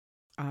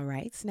All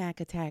right, Snack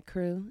Attack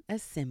crew,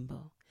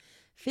 assemble.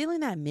 Feeling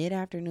that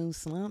mid-afternoon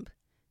slump?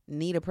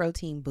 Need a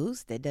protein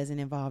boost that doesn't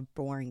involve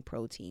boring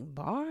protein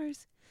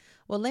bars?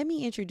 Well, let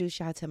me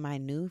introduce y'all to my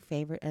new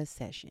favorite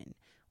obsession,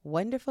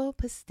 Wonderful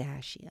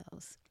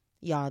Pistachios.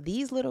 Y'all,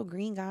 these little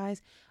green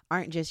guys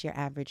aren't just your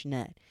average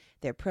nut.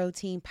 They're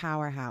protein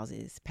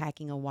powerhouses,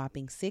 packing a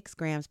whopping 6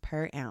 grams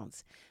per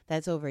ounce.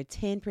 That's over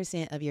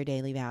 10% of your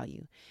daily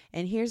value.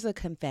 And here's a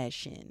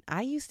confession.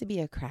 I used to be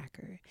a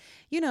cracker.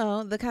 You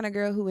know, the kind of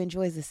girl who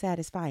enjoys the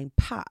satisfying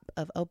pop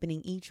of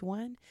opening each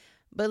one.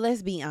 But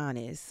let's be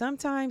honest,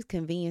 sometimes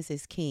convenience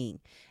is king.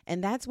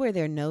 And that's where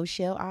their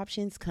no-shell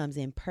options comes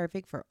in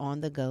perfect for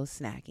on-the-go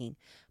snacking.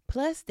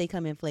 Plus, they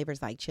come in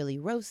flavors like chili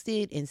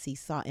roasted and sea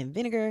salt and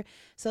vinegar.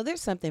 So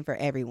there's something for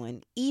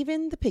everyone,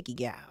 even the picky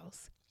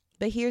gals.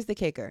 But here's the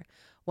kicker.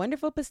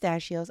 Wonderful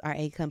Pistachios are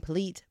a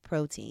complete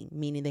protein,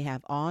 meaning they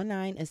have all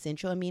 9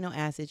 essential amino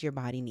acids your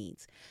body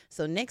needs.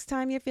 So next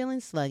time you're feeling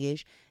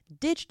sluggish,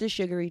 ditch the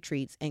sugary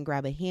treats and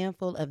grab a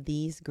handful of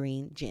these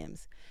green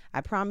gems.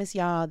 I promise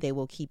y'all they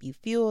will keep you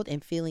fueled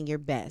and feeling your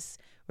best,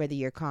 whether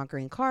you're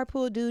conquering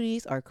carpool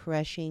duties or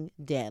crushing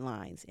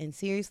deadlines. And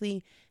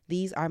seriously,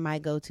 these are my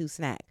go-to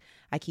snack.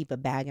 I keep a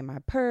bag in my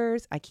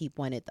purse. I keep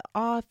one at the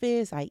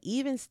office. I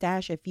even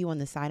stash a few on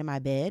the side of my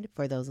bed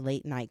for those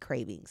late night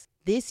cravings.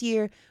 This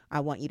year, I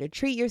want you to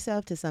treat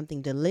yourself to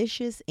something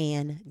delicious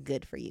and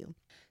good for you.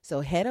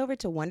 So head over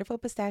to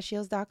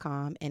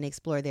wonderfulpistachios.com and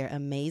explore their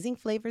amazing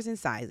flavors and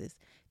sizes.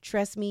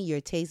 Trust me,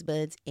 your taste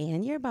buds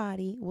and your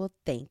body will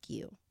thank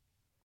you.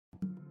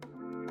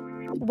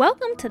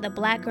 Welcome to the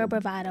Black Girl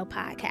Bravado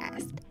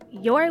podcast,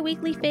 your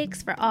weekly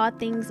fix for all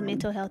things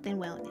mental health and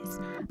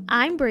wellness.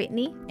 I'm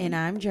Brittany. And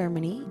I'm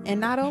Germany.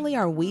 And not only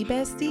are we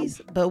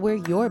besties, but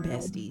we're your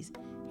besties.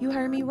 You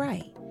heard me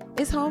right.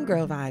 It's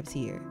homegirl vibes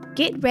here.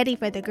 Get ready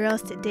for the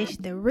girls to dish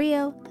the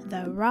real,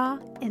 the raw,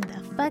 and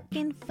the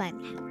fucking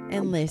funny.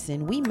 And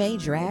listen, we may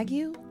drag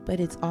you, but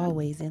it's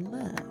always in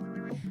love.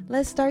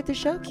 Let's start the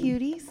show,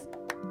 cuties.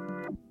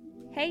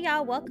 Hey,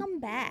 y'all. Welcome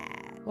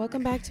back.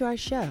 Welcome back to our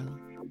show.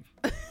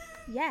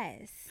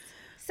 Yes.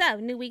 So,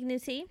 new week, new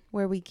tea.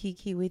 Where we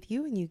kiki with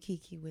you and you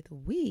kiki with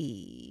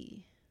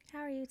we. How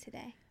are you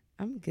today?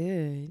 I'm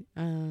good.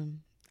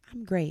 I'm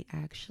great,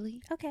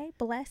 actually. Okay.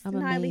 Blessed I'm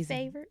and highly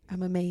amazing. favored.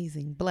 I'm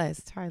amazing.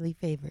 Blessed, highly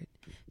favored.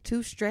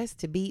 Too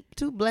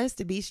blessed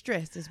to be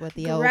stressed is what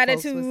the old folks would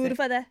say. Gratitude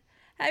for the...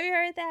 Have you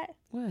heard that?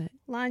 What?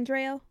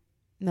 Londrell?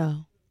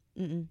 No.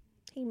 Mm-mm.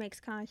 He makes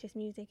conscious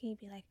music.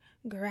 He'd be like,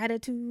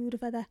 gratitude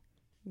for the...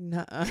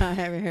 No, I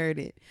haven't heard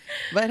it.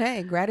 But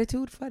hey,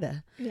 gratitude for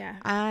the. Yeah.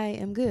 I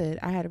am good.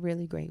 I had a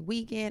really great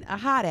weekend, a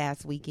hot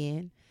ass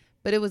weekend,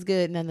 but it was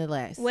good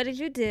nonetheless. What did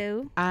you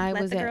do?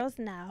 Let the girls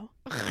know.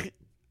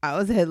 I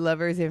was at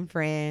Lovers and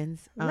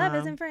Friends.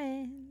 Lovers and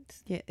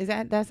Friends. Yeah,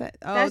 that's that.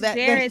 Oh, that's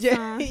Jared's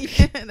song.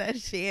 Yeah,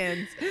 that's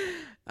Shan's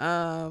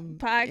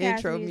podcast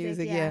intro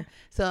music. Yeah.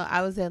 So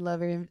I was at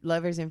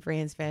Lovers and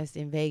Friends Fest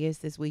in Vegas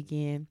this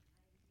weekend.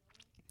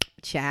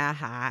 Child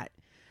hot.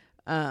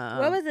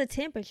 What was the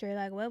temperature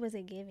like? What was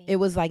it giving? It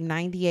was like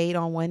 98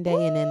 on one day.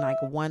 Woo! And then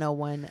like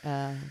 101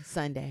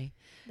 Sunday.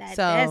 That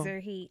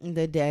desert heat.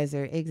 The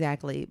desert,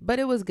 exactly. But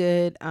it was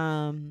good.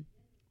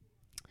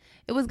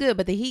 It was good,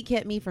 but the heat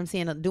kept me from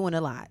doing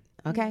a lot.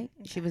 Okay?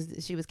 She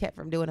was kept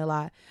from doing a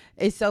lot.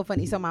 It's so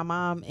funny. So my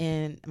mom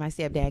and my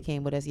stepdad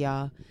came with us,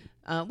 y'all,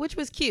 which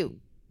was cute.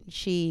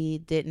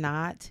 She did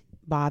not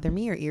bother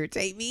me or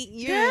irritate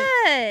me.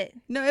 Good.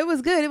 No, it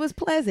was good. It was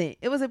pleasant.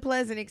 It was a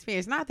pleasant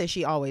experience. Not that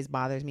she always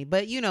bothers me,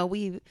 but you know,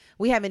 we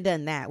haven't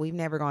done that. We've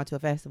never gone to a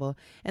festival.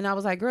 And I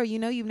was like, girl, you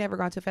know, you've never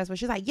gone to a festival.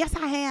 She's like, yes,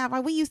 I have.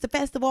 Like, we used to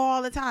festival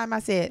all the time. I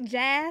said,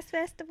 jazz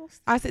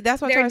festivals. I said,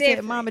 that's what I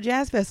said. Mama,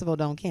 jazz festival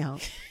don't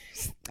count.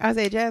 I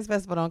said, jazz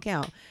festival don't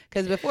count.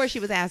 Because before she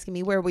was asking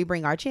me where we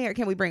bring our chair.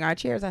 Can we bring our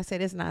chairs? I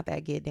said, it's not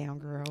that get down,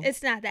 girl.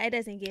 It's not that. It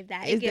doesn't give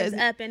that. It gives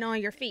up and on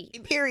your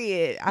feet.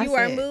 Period. You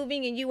are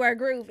moving and you are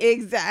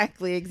grooving.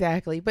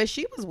 Exactly. But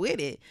she was with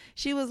it.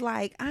 She was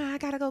like, I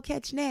got to go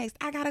catch next.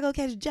 I got to go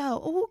catch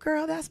Joe. Oh,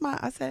 girl,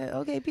 I said,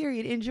 okay,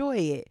 period. Enjoy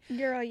it.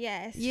 Girl,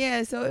 yes.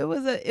 Yeah, so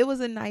it was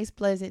a nice,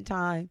 pleasant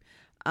time.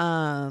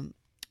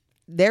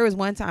 There was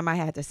one time I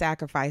had to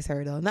sacrifice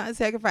her, though. Not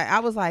sacrifice. I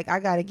was like, I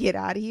got to get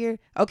out of here.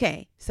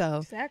 Okay,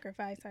 so.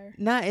 Sacrifice her.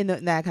 Not in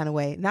that kind of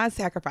way. Not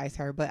sacrifice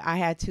her, but I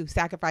had to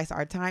sacrifice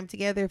our time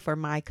together for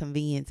my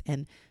convenience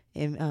and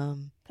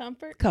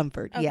comfort?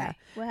 Comfort, okay. yeah.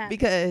 What happened?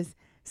 Because,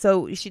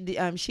 so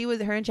she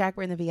was, her and Jack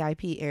were in the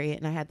VIP area,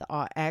 and I had the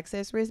all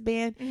access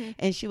wristband,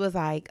 and she was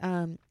like,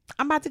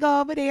 I'm about to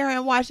go over there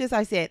and watch this.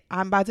 I said,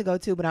 I'm about to go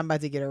too, but I'm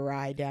about to get a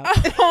ride down.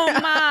 Oh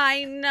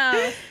my,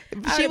 no.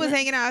 She was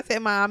hanging out. I said,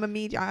 Mom, I'm going to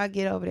meet you. I'll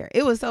get over there.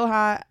 It was so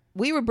hot.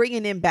 We were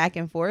bringing them back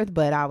and forth,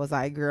 but I was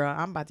like, girl,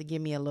 I'm about to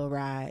give me a little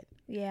ride.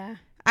 Yeah.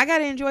 I got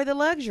to enjoy the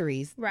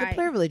luxuries, right. The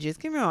privileges.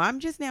 Come on.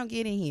 I'm just now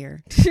getting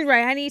here.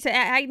 Right. I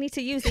need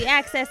to use the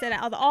access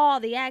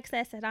all the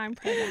access that I'm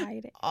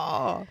provided.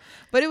 Oh,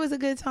 but it was a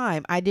good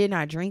time. I did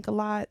not drink a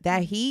lot.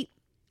 That heat,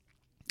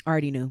 I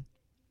already knew.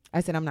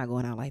 I said, I'm not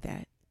going out like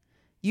that.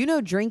 You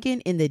know,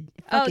 drinking in the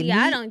fucking yeah,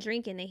 heat. I don't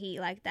drink in the heat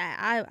like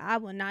that. I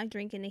will not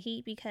drink in the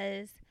heat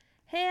because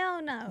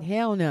hell no.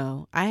 Hell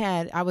no.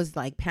 I was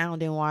like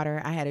pounding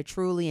water. I had a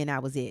Truly and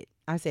that was it.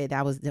 I said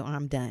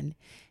I'm done.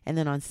 And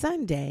then on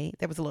Sunday,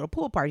 there was a little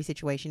pool party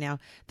situation. Now,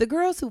 the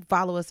girls who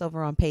follow us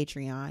over on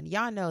Patreon,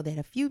 y'all know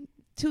that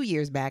 2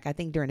 years back, I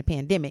think during the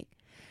pandemic,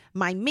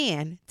 my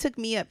man took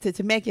me up to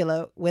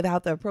Temecula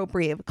without the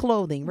appropriate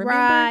clothing. Remember?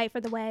 Right, for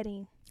the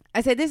wedding.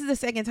 I said, this is the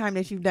second time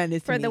that you've done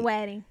this to me. For the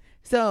wedding.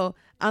 So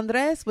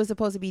Andres was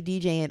supposed to be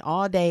DJing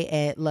all day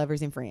at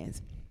Lovers and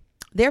Friends.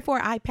 Therefore,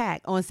 I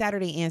packed on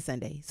Saturday and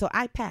Sunday. So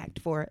I packed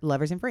for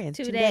Lovers and Friends.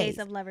 2 days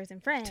of Lovers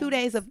and Friends. 2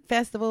 days of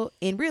festival,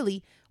 and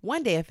really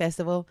 1 day of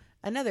festival,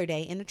 another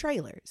day in the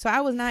trailer. So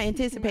I was not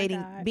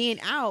anticipating being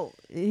out,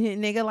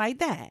 nigga, like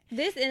that.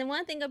 And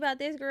one thing about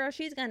this girl,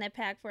 she's gonna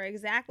pack for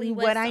exactly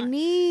what I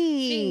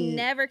need. She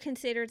never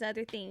considers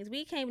other things.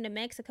 We came to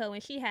Mexico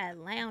and she had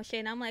lounge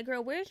shit, and I'm like,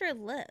 girl, where's your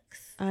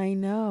looks? I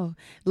know.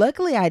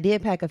 Luckily, I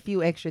did pack a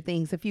few extra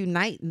things, a few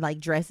night like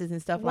dresses and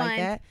stuff like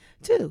that.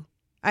 2.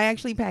 I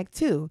actually packed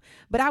 2,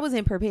 but I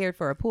wasn't prepared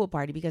for a pool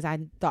party because I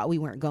thought we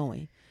weren't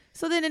going.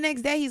 So then the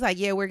next day he's like,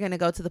 yeah, we're going to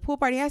go to the pool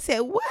party. I said,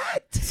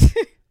 what?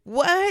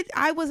 What?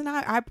 I was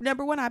not.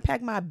 Number one, I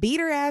packed my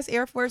beater ass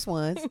Air Force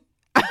Ones.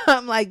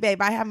 I'm like,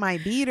 babe, I have my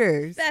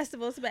beaters.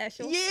 Festival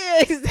special.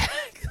 Yeah,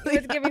 exactly.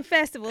 It was giving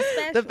festival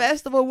special. The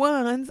festival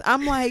ones.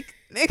 I'm like,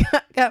 nigga,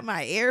 I got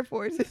my Air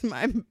Forces,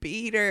 my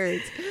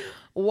beaters.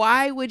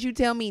 Why would you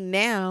tell me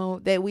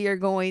now that we are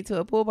going to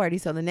a pool party?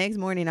 So the next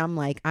morning, I'm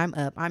like, I'm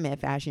up. I'm at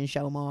Fashion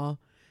Show Mall.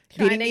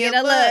 Getting me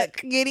a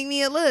look. Getting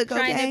me a look.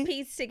 Trying to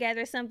piece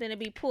together something to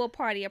be pool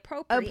party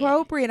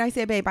appropriate. I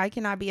said, babe, I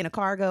cannot be in a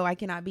cargo. I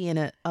cannot be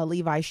in a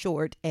Levi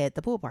short at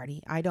the pool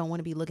party. I don't want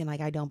to be looking like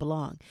I don't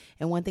belong.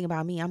 And one thing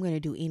about me, I'm going to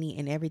do any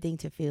and everything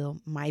to feel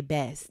my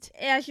best.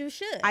 As you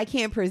should. I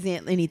can't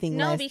present anything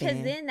less because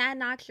than. then that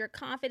knocks your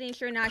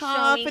confidence. You're not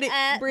showing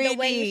up the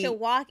way you should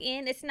walk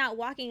in. It's not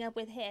walking up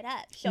with head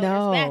up,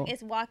 shoulders back.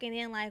 It's walking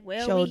in like,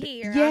 well, we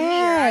here.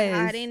 Yes. I'm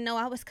here. I didn't know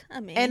I was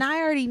coming. And I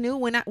already knew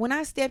when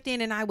I stepped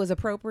in and I was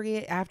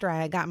appropriate after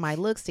I got my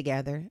looks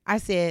together. I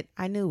said,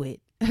 I knew it.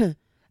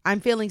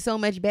 I'm feeling so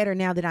much better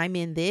now that I'm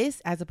in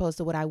this as opposed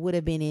to what I would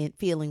have been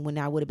feeling when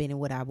I would have been in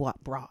what I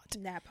brought.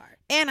 That part.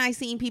 And I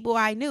seen people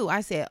I knew.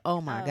 I said,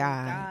 oh my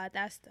God,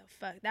 that's the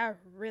fuck. That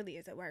really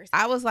is the worst.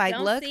 I was like,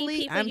 don't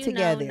luckily I'm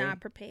together. Not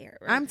prepared.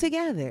 Right? I'm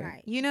together.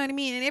 Right. You know what I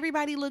mean? And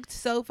everybody looked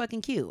so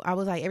fucking cute. I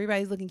was like,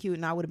 everybody's looking cute,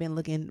 and I would have been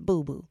looking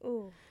boo boo.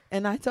 Ooh.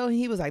 And I told him,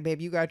 he was like,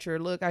 babe, you got your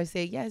look. I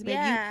said, yes, babe.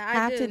 Yeah, you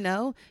have to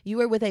know you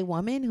are with a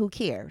woman who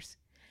cares.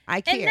 I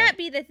care. And that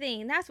be the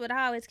thing. That's what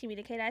I always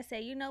communicate. I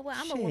say, you know what?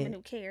 I'm a woman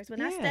who cares. When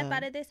I step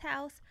out of this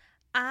house,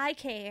 I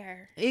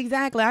care.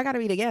 Exactly. I got to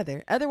be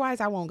together. Otherwise,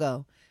 I won't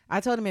go.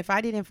 I told him if I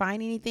didn't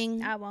find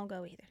anything, I won't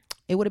go either.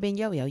 It would have been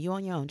yo-yo. You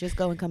on your own. Just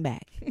go and come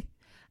back.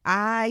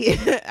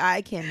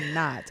 I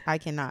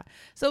cannot.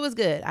 So it was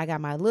good. I got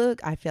my look.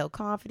 I felt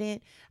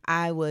confident.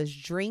 I was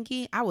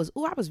drinking. I was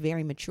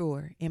very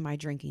mature in my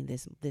drinking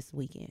this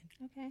weekend.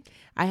 Okay.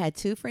 I had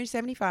 2 French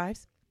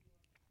 75s.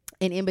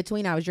 And in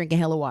between, I was drinking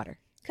hella water.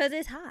 Because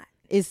it's hot.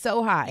 It's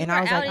so hot. And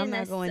I was like, I'm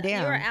not going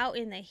down. You're out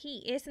in the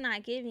heat. It's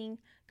not giving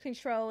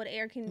controlled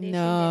air conditioned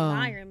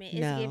environment.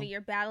 It's giving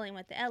you're battling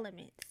with the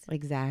elements.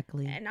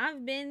 Exactly. And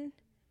I've been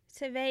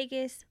to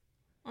Vegas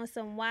on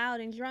some wild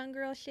and drunk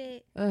girl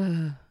shit.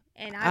 And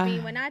I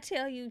mean, when I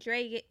tell you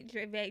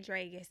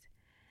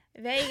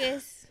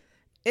Vegas,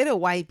 it'll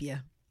wipe you.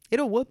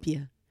 It'll whoop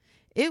you.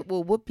 It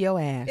will whoop your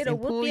ass. It'll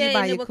and pull whoop you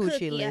by your cook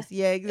coochie you. list.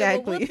 Yeah,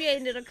 exactly. It'll whoop you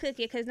and it'll cook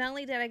you. Because not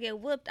only did I get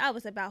whooped, I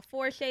was about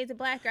 4 shades of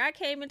blacker. I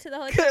came into the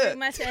hotel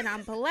room. I said,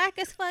 I'm black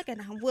as fuck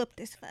and I'm whooped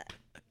as fuck.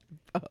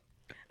 Oh.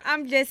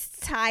 I'm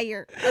just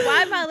tired.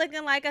 Why am I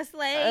looking like a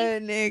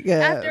slave? Nigga.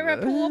 After a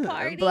pool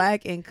party?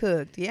 Black and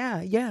cooked.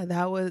 Yeah.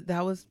 That was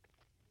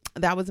a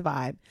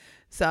vibe.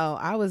 So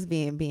I was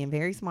being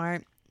very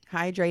smart,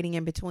 hydrating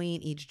in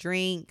between each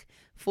drink,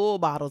 full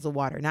bottles of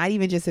water, not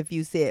even just a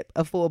few sip,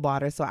 a full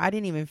bottle. So I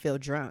didn't even feel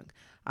drunk.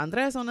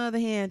 Andres, on the other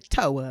hand,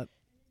 toe up.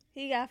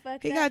 He got fucked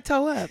up. He got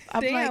toe up.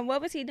 Damn, like,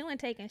 what was he doing?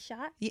 Taking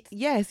shots?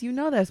 Yes, you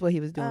know that's what he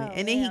was doing.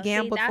 And then he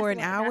gambled for an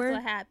hour.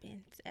 That's what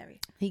happens.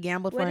 He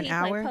gambled for an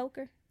hour. Play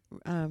poker?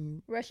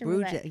 Russian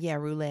roulette. Yeah,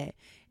 roulette.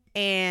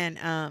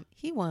 And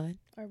he won.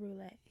 Or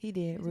roulette. He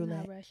did. It's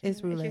roulette. Russian,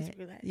 it's roulette. It's just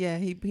roulette. Yeah,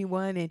 he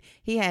won, and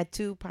he had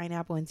 2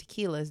 pineapple and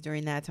tequilas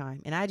during that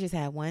time. And I just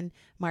had 1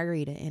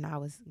 margarita, and I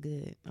was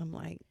good. I'm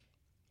like,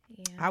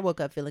 I woke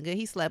up feeling good.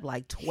 He slept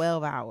like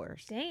 12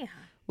 hours. Damn.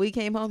 We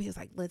came home. He was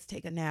like, let's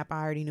take a nap.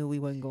 I already knew we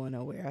wasn't going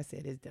nowhere. I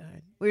said, it's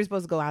done. We were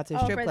supposed to go out to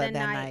the strip club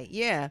that night.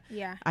 Yeah.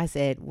 I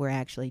said, we're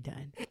actually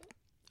done.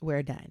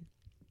 We're done.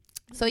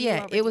 So,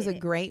 yeah, it was a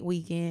great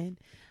weekend.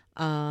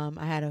 I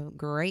had a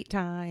great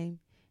time.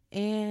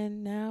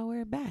 And now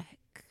we're back.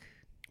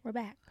 We're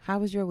back. How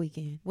was your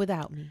weekend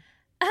without me?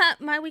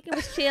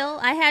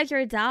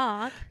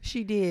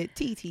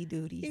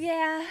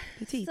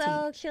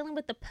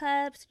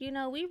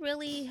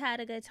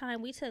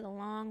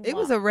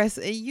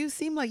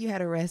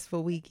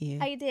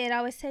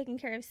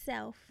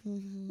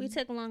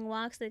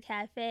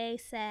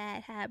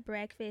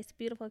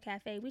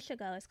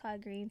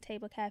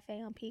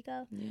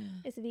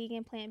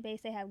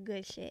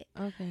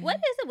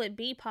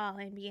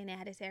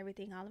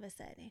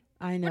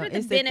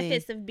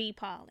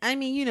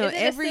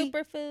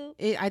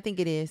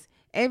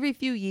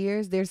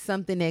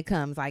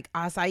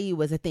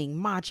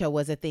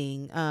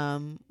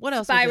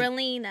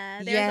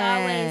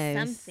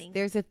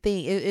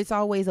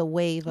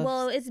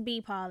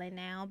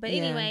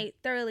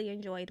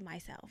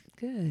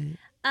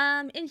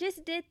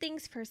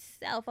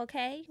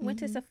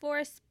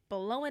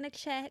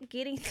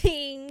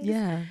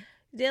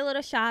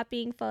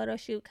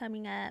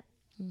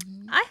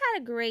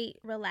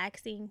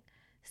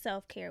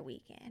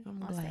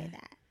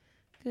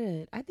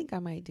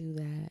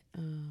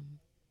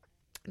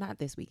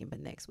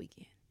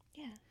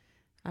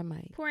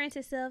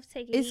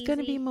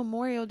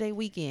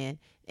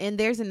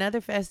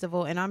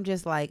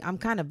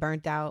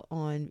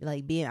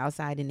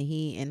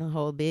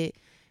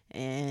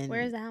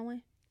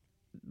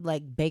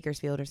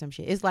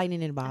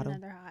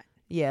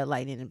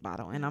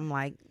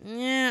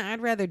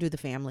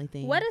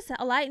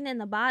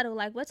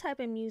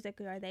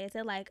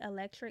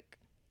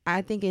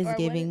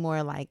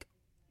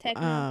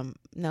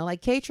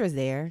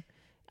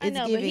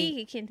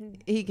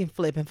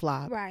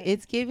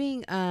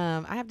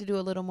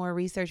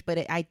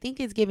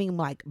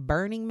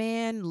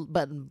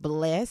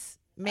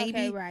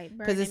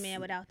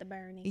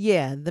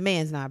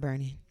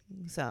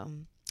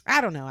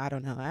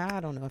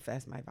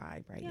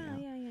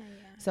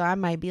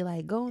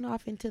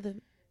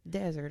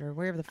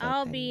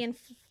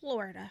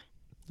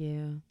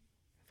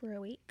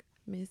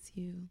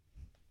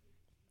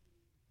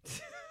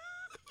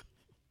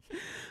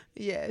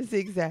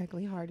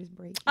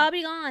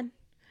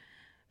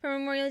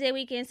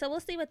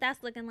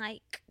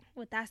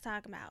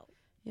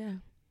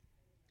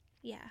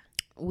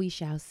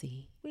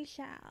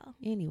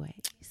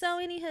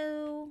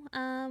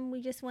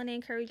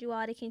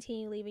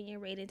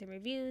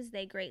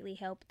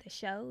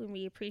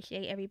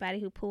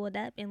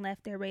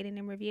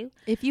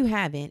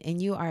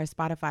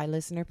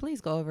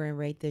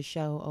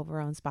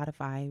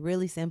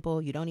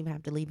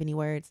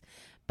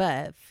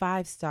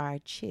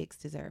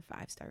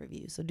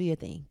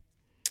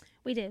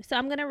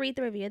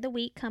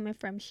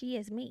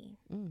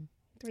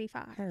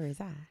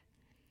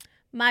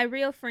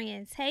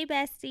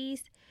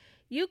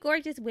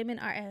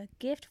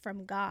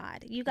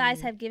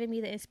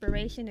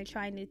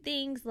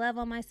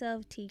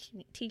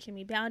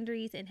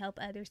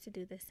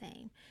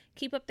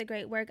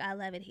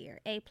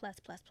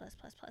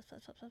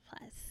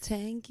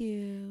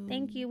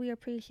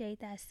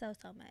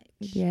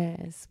 much.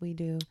 Yes, we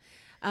do.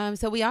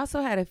 So we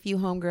also had a few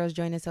homegirls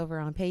join us over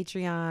on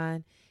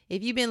Patreon.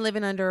 If you've been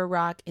living under a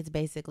rock, it's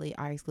basically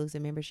our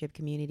exclusive membership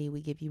community.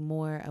 We give you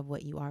more of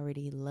what you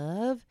already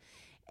love.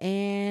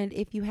 And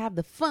if you have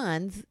the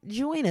funds,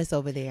 join us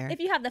over there. If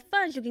you have the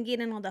funds, you can get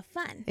in on the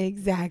fun.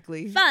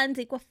 Exactly. Funds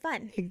equal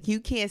fun. You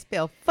can't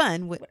spell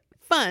fun with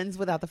funds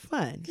without the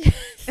fun.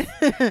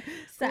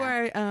 So, who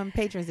are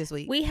patrons this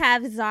week? We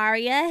have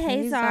Zaria.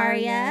 Hey, Zaria.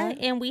 Zaria.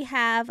 And we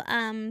have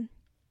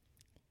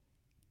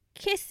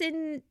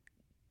Kissing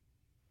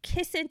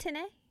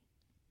Tene.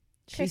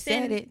 She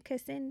said it.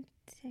 Kissanite.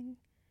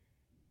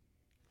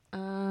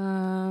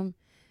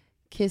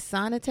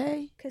 Kisani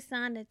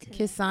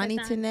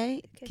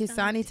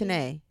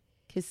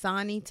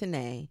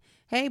Tene.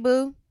 Hey,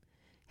 boo.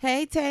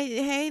 Hey,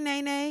 Hey,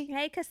 Nene.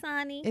 Hey,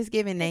 Kasani. It's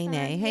giving Nene.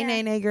 Kasani, Hey,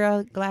 yeah. Nene,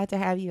 girl. Glad to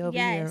have you over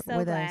here so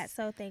with glad, us.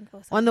 so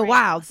thankful. So On the grateful,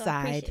 wild so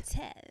side,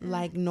 appreciative.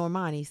 like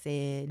Normani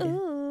said.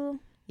 Ooh.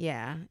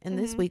 Yeah. And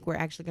this week, we're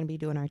actually going to be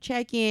doing our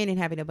check-in and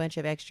having a bunch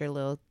of extra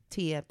little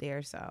tea up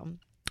there. So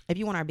if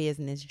you want our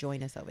business,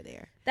 join us over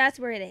there. That's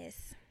where it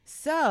is.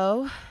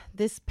 So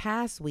this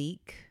past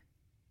week,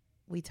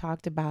 we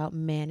talked about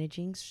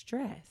managing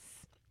stress.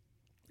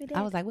 We did.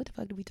 I was like, what the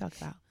fuck did we talk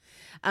about?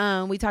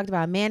 We talked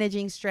about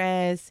managing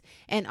stress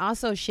and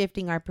also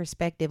shifting our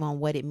perspective on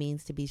what it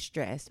means to be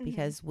stressed,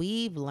 because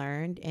we've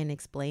learned and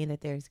explained that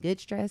there's good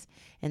stress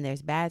and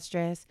there's bad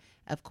stress.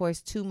 Of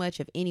course, too much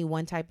of any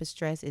one type of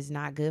stress is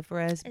not good for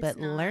us, but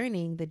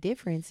learning the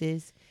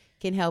differences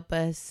can help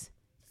us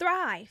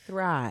thrive.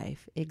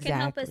 Exactly. Can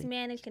help us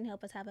manage, can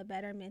help us have a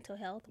better mental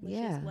health, which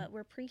is what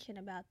we're preaching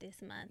about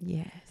this month.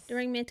 Yes.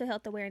 During Mental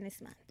Health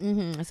Awareness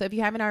Month. So if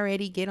you haven't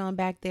already, get on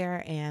back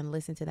there and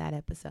listen to that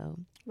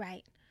episode.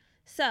 Right.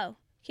 So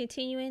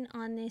continuing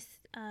on this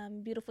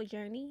beautiful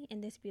journey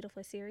in this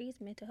beautiful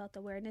series, Mental Health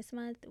Awareness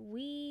Month,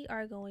 we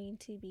are going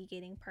to be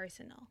getting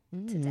personal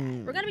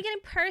today. We're going to be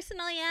getting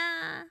personal,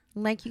 yeah.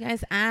 Like you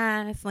guys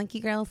asked, like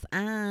you girls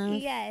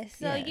asked. Yes.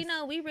 So, you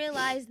know, we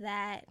realize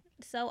that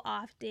so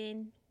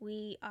often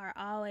we are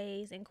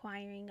always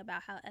inquiring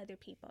about how other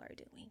people are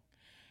doing.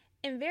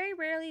 And very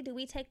rarely do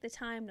we take the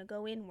time to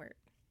go inward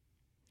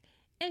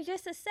and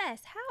just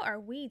assess, how are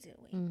we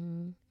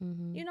doing?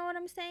 You know what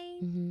I'm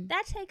saying?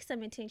 That takes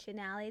some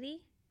intentionality.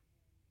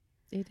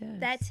 It does.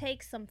 That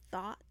takes some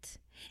thought,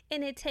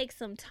 and it takes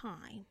some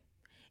time.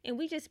 And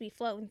we just be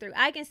floating through.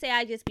 I can say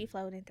I just be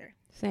floating through.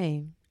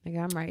 Same. Like,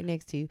 I'm right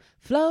next to you.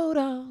 Float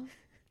on.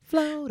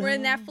 Float We're on.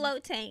 in that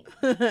float tank.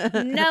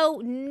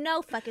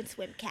 No fucking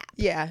swim cap.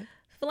 Yeah.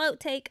 Float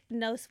tank,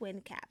 no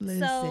swim cap.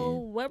 Listen. So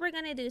what we're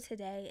going to do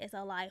today is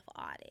a life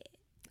audit.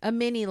 A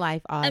mini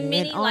life audit. A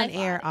mini An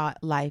on-air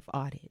life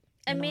audit.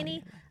 A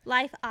mini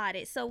life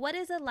audit. So what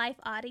is a life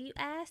audit, you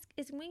ask?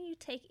 Is when you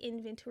take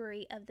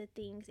inventory of the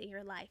things in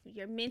your life,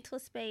 your mental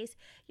space,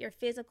 your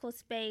physical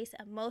space,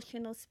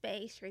 emotional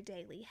space, your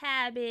daily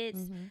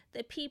habits,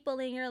 the people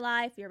in your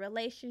life, your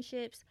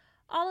relationships,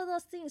 all of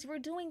those things. We're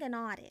doing an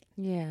audit.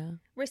 Yeah.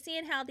 We're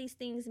seeing how these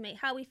things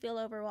how we feel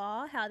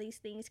overall, how these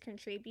things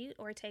contribute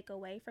or take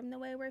away from the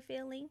way we're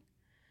feeling.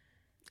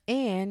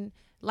 And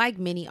like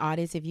many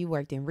audits, if you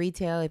worked in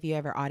retail, if you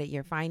ever audit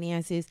your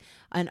finances,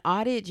 an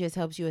audit just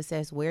helps you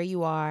assess where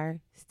you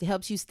are,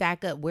 helps you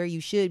stack up where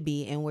you should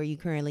be and where you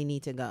currently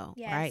need to go.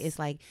 Yes. Right? It's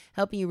like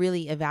helping you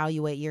really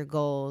evaluate your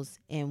goals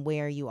and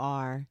where you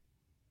are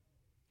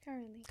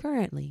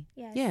currently.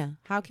 Yes. Yeah.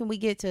 How can we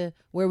get to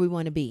where we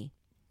want to be?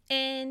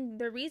 And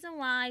the reason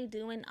why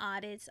doing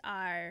audits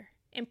are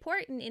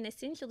important and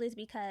essential is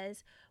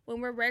because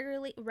when we're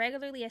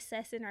regularly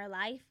assessing our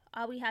life,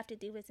 all we have to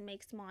do is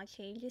make small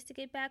changes to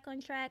get back on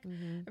track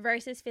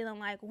versus feeling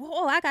like,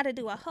 whoa, I got to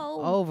do a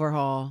whole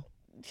overhaul.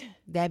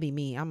 That'd be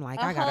me. I'm like,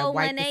 I got to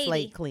wipe the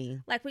slate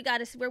clean. Like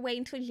we're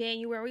waiting till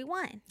January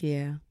 1.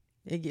 Yeah.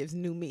 It gives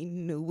new me,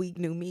 new week,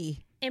 new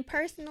me. And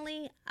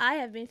personally, I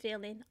have been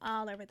feeling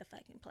all over the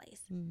fucking place.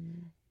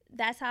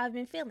 That's how I've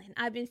been feeling.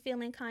 I've been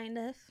feeling kind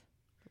of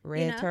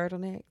red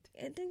turtleneck.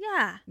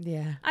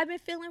 Yeah. I've been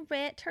feeling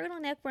red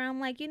turtleneck where I'm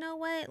like, you know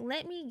what?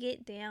 Let me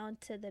get down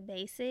to the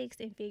basics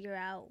and figure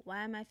out,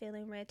 why am I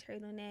feeling red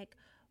turtleneck?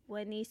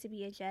 What needs to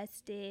be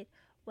adjusted?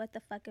 What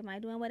the fuck am I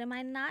doing? What am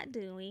I not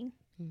doing?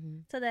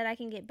 So that I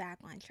can get back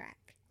on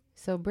track.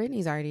 So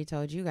Brittany's already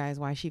told you guys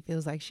why she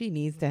feels like she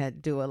needs to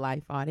do a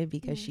life audit,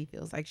 because she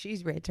feels like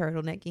she's red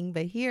turtlenecking.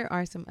 But here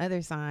are some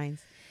other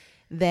signs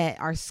that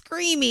are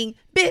screaming,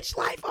 bitch,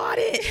 life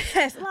audit.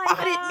 Yes, life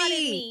audit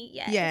me.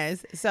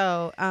 Yes.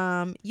 So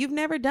you've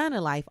never done a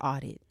life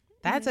audit.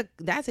 That's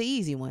an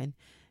easy one.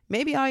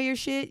 Maybe all your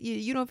shit,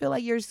 you don't feel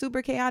like you're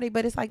super chaotic,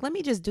 but it's like, let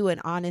me just do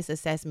an honest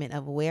assessment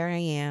of where I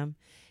am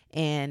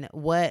and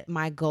what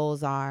my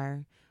goals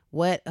are,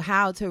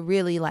 how to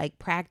really like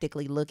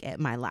practically look at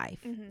my life.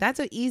 That's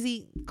an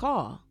easy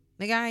call.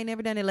 Nigga, I ain't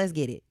never done it. Let's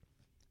get it.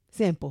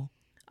 Simple.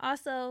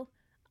 Also,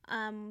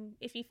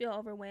 if you feel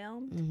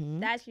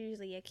overwhelmed, that's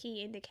usually a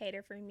key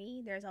indicator for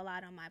me. There's a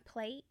lot on my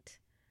plate.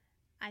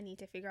 I need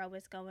to figure out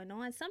what's going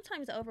on.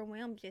 Sometimes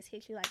overwhelmed just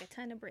hits you like a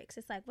ton of bricks.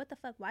 It's like, what the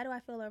fuck? Why do I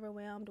feel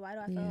overwhelmed? Why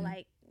do I feel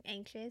like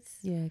anxious?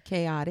 Yeah,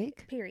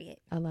 chaotic. Period.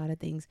 A lot of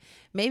things.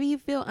 Maybe you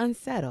feel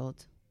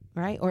unsettled,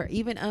 right? Or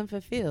even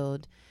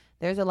unfulfilled.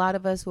 There's a lot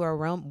of us who are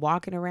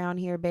walking around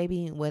here,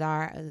 baby, with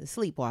our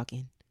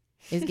sleepwalking.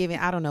 It's giving,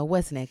 I don't know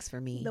what's next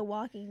for me. The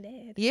Walking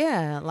Dead.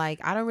 Yeah,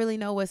 like I don't really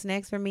know what's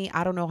next for me.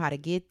 I don't know how to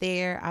get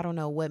there. I don't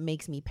know what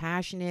makes me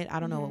passionate. I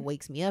don't know what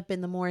wakes me up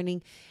in the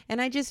morning.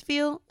 And I just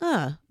feel,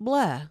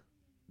 blah.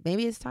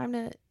 Maybe it's time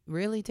to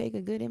really take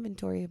a good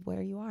inventory of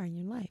where you are in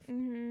your life.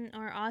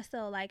 Or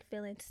also like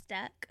feeling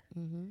stuck.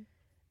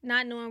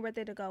 Not knowing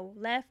whether to go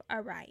left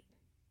or right.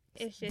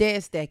 It's just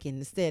dead stacking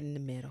instead in the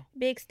middle.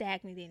 Big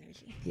stagnant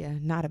energy. Yeah,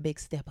 not a big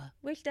stepper.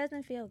 Which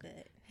doesn't feel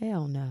good.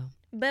 Hell no.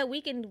 But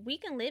we can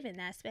live in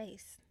that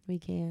space. We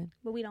can.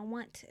 But we don't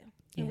want to.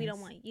 And we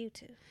don't want you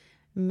to.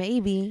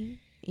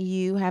 Maybe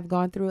you have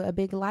gone through a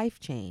big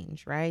life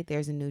change, right?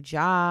 There's a new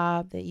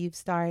job that you've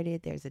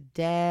started. There's a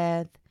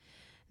death.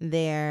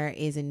 There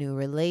is a new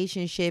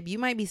relationship. You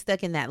might be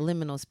stuck in that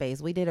liminal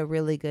space. We did a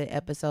really good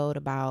episode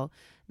about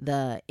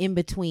the in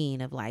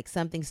between of like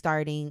something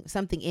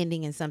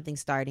ending and something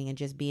starting, and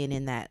just being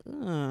in that,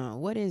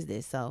 what is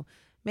this? So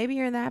maybe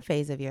you're in that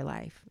phase of your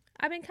life.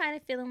 I've been kind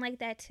of feeling like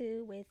that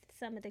too with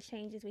some of the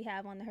changes we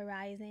have on the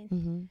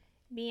horizon,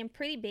 being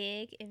pretty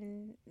big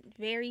and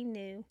very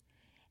new,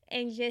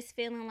 and just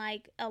feeling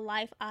like a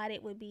life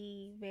audit would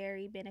be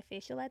very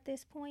beneficial at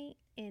this point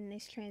in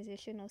this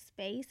transitional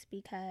space,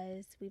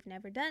 because we've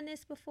never done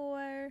this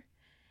before.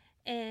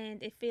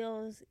 And it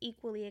feels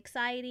equally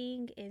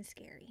exciting and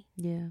scary.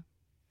 Yeah.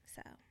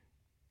 So,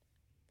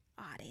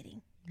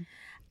 auditing.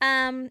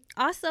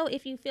 Also,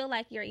 if you feel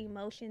like your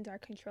emotions are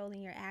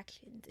controlling your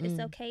actions,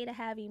 it's okay to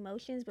have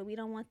emotions, but we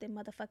don't want them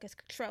motherfuckers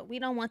control. We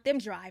don't want them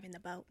driving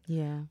the boat.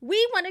 Yeah. We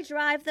want to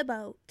drive the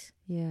boat.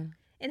 Yeah.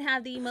 And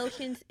have the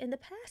emotions in the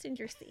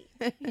passenger seat.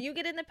 You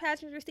get in the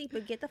passenger seat,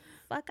 but get the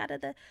fuck out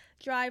of the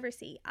driver's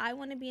seat. I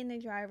want to be in the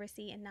driver's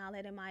seat and not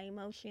letting my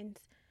emotions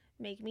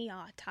make me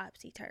all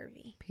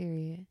topsy-turvy.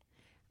 Period.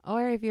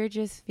 Or if you're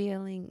just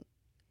feeling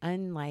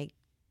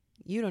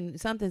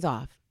something's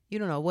off. You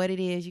don't know what it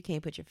is. You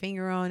can't put your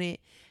finger on it.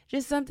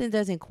 Just something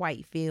doesn't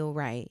quite feel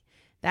right.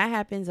 That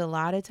happens a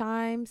lot of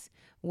times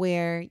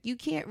where you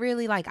can't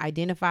really like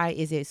identify,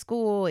 is it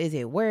school? Is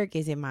it work?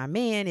 Is it my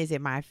man? Is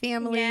it my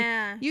family?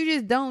 Yeah. You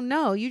just don't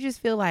know. You just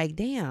feel like,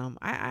 damn,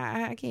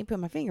 I can't put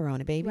my finger on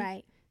it, baby.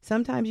 Right.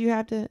 Sometimes you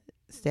have to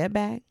step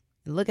back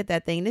and look at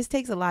that thing. This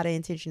takes a lot of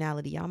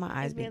intentionality. Y'all, my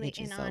eyes been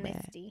itching so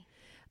honesty.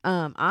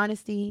 bad.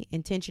 Honesty,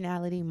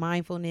 intentionality,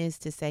 mindfulness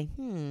to say,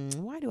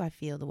 why do I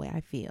feel the way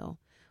I feel?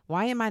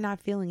 Why am I not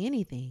feeling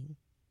anything?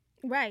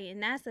 Right.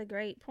 And that's a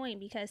great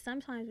point, because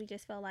sometimes we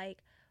just feel like,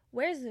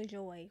 where's the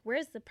joy?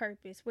 Where's the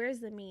purpose? Where's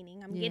the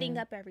meaning? I'm getting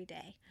up every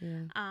day.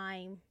 Yeah.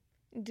 I'm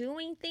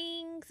doing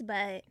things,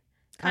 but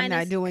I'm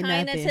not doing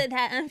nothing. Kind of to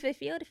that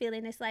unfulfilled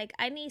feeling. It's like,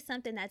 I need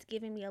something that's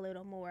giving me a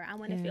little more. I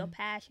want to feel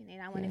passionate.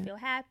 I want to feel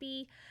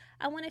happy.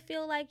 I want to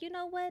feel like, you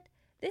know what?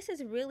 This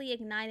is really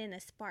igniting a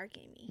spark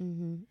in me.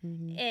 Mm-hmm,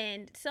 mm-hmm.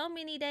 And so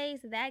many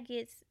days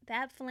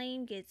that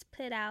flame gets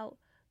put out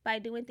by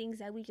doing things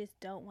that we just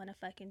don't want to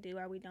fucking do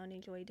or we don't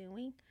enjoy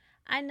doing.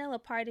 I know a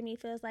part of me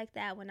feels like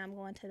that when I'm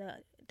going to the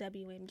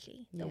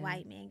WMG, the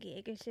white man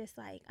gig. It's just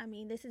like, I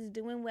mean, this is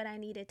doing what I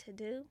needed to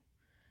do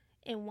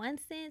in one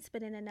sense,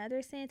 but in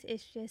another sense,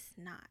 it's just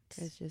not.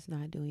 It's just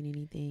not doing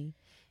anything.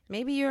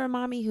 Maybe you're a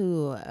mommy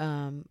who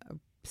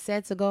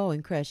sets a goal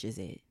and crushes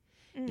it.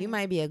 You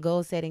might be a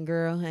goal-setting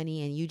girl,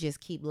 honey, and you just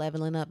keep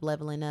leveling up,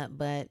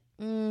 but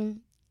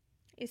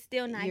it's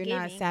still not you're giving.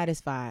 not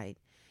satisfied.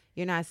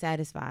 You're not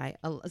satisfied.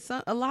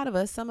 A lot of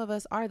us, some of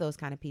us are those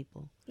kind of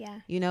people.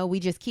 Yeah. You know, we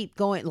just keep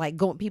going,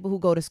 people who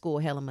go to school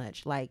hella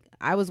much. Like,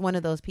 I was one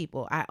of those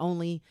people. I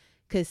only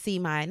could see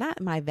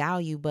not my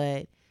value,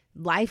 but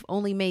life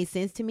only made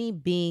sense to me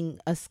being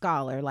a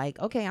scholar. Like,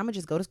 okay, I'm going to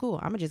just go to school.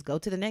 I'm going to just go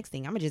to the next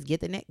thing. I'm going to just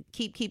get the next,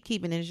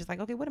 keep. And it's just like,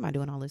 okay, what am I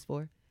doing all this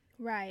for?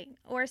 Right.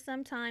 Or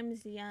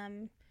sometimes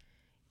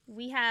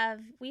we've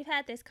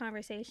had this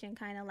conversation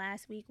kind of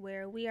last week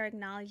where we are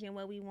acknowledging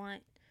what we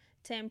want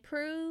to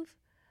improve,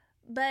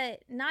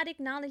 but not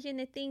acknowledging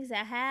the things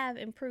that have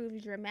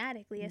improved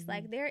dramatically. Mm-hmm. It's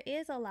like there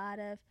is a lot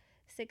of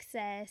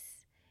success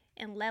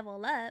and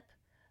level up,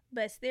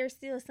 but there's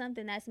still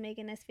something that's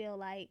making us feel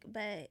like,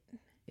 but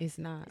it's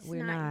not.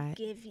 We're not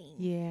giving.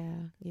 Yeah.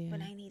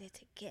 What I needed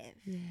to give.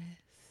 Yes.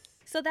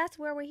 So that's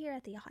where we're here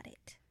at the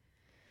audit.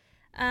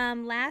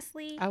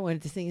 Lastly, I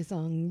wanted to sing a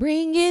song.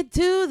 Bring it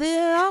to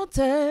the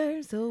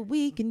altar so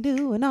we can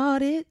do an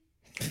audit.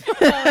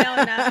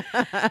 No.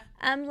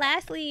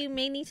 Lastly, you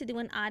may need to do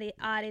an audit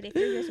if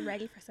you're just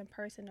ready for some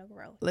personal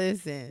growth.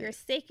 Listen, you're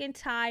sick and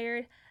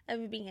tired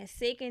of being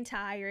sick and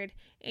tired,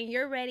 and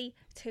you're ready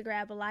to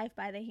grab life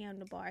by the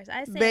handlebars.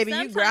 I said, baby,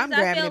 I'm grabbing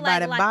it by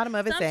the bottom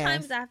of its ass.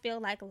 Sometimes I feel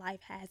like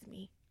life has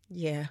me.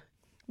 Yeah.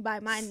 By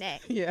my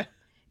neck. Yeah.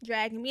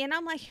 Dragging me, and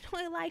I'm like, you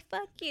know what, like,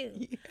 fuck you.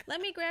 Yeah.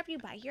 Let me grab you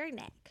by your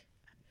neck.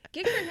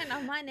 Get your hand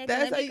off my neck.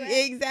 That's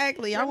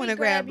exactly. I want to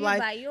grab life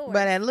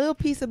by that little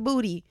piece of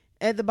booty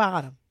at the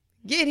bottom.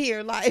 Get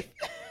here, life.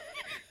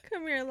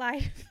 Come here,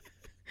 life.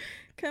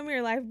 Come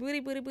here, life.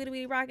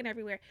 Booty, rocking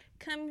everywhere.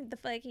 Come the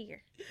fuck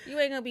here. You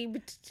ain't gonna be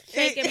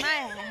shaking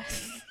my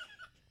ass.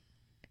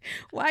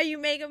 Why are you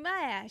making my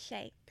ass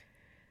shake?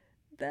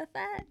 The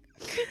fuck?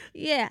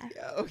 Yeah.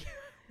 Okay.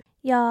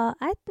 Y'all,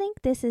 I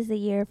think this is the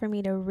year for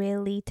me to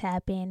really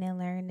tap in and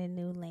learn a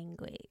new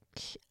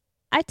language.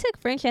 I took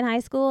French in high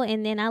school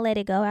and then I let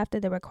it go after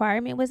the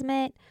requirement was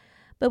met.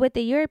 But with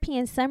the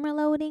European summer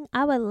loading,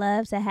 I would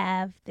love to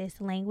have this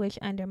language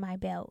under my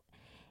belt.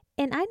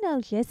 And I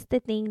know just the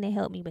thing to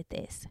help me with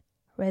this.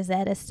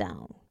 Rosetta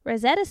Stone.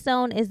 Rosetta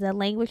Stone is the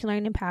language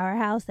learning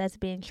powerhouse that's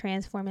been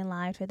transforming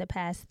lives for the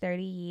past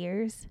 30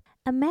 years.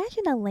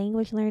 Imagine a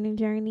language learning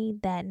journey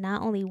that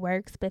not only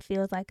works but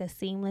feels like a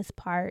seamless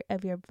part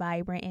of your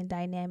vibrant and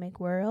dynamic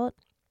world.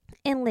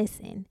 And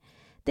listen,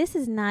 this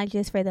is not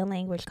just for the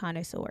language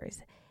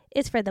connoisseurs.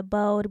 It's for the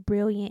bold,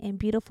 brilliant, and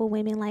beautiful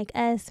women like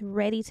us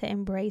ready to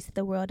embrace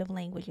the world of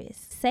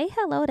languages. Say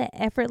hello to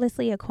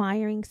effortlessly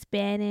acquiring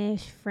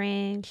Spanish,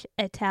 French,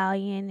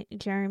 Italian,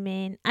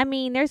 German. I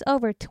mean, there's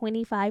over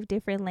 25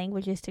 different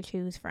languages to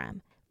choose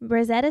from.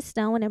 Rosetta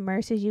Stone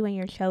immerses you in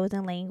your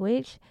chosen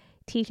language,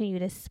 teaching you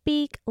to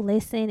speak,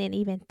 listen, and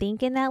even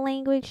think in that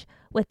language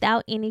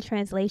without any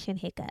translation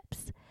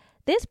hiccups.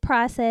 This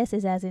process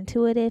is as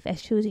intuitive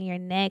as choosing your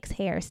next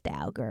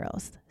hairstyle,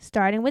 girls.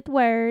 Starting with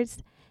words,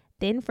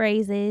 then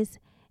phrases,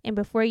 and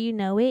before you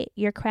know it,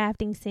 you're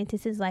crafting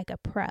sentences like a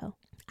pro.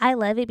 I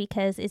love it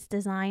because it's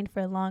designed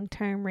for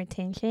long-term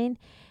retention,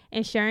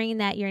 ensuring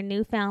that your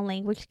newfound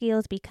language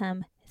skills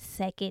become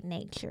second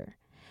nature.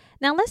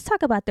 Now let's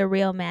talk about the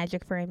real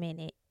magic for a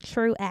minute,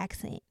 true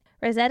accent.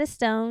 Rosetta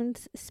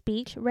Stone's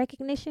speech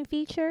recognition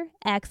feature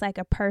acts like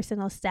a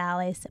personal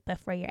stylist, but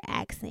for your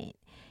accent,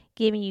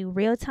 giving you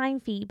real-time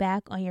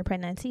feedback on your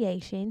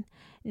pronunciation.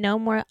 No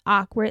more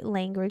awkward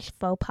language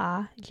faux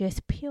pas,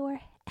 just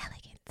pure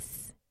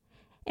elegance.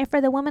 And for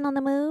the woman on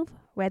the move,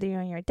 whether you're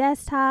on your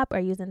desktop or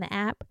using the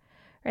app,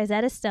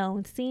 Rosetta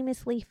Stone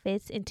seamlessly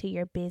fits into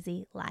your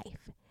busy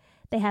life.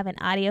 They have an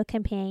audio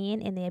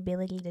companion and the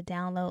ability to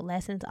download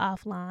lessons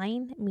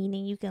offline,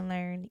 meaning you can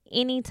learn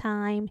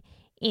anytime,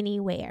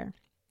 anywhere.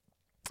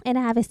 And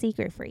I have a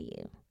secret for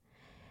you.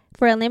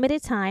 For a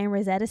limited time,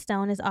 Rosetta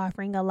Stone is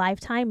offering a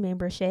lifetime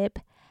membership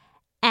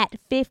at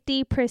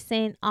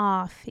 50%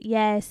 off.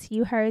 Yes,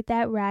 you heard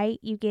that right.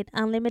 You get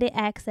unlimited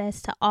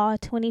access to all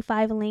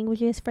 25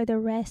 languages for the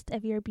rest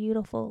of your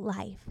beautiful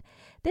life.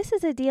 This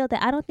is a deal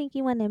that I don't think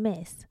you want to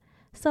miss.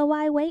 So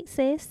why wait,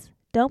 sis?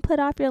 Don't put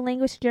off your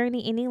language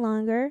journey any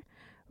longer.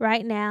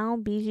 Right now,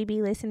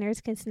 BGB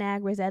listeners can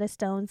snag Rosetta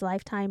Stone's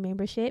lifetime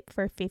membership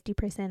for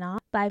 50%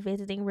 off by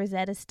visiting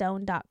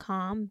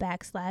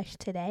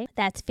rosettastone.com/today.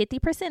 That's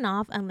 50%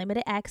 off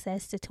unlimited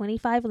access to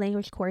 25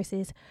 language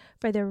courses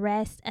for the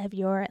rest of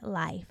your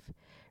life.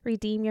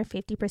 Redeem your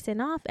 50%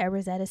 off at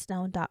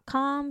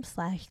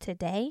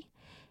rosettastone.com/today.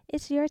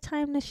 It's your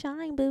time to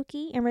shine,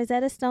 Bookie, and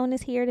Rosetta Stone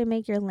is here to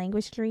make your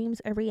language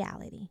dreams a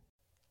reality.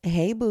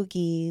 Hey,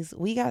 Bookies,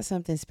 we got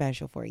something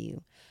special for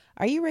you.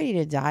 Are you ready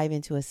to dive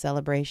into a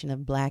celebration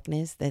of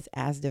Blackness that's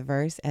as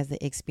diverse as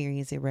the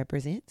experience it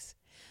represents?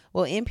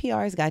 Well,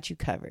 NPR's got you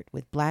covered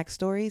with Black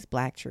Stories,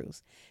 Black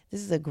Truths.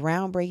 This is a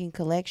groundbreaking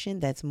collection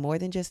that's more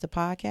than just a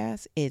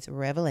podcast, it's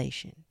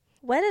revelation.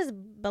 What does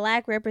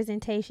Black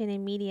representation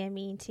in media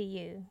mean to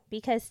you?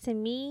 Because to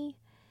me,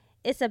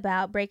 it's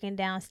about breaking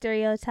down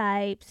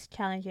stereotypes,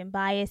 challenging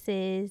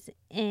biases,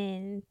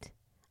 and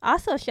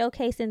also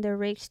showcasing the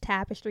rich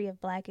tapestry of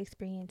Black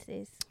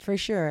experiences. For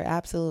sure,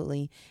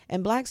 absolutely.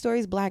 And Black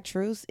Stories, Black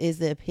Truths is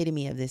the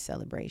epitome of this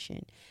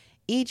celebration.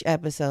 Each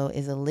episode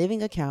is a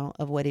living account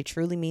of what it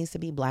truly means to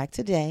be Black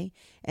today,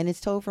 and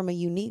it's told from a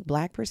unique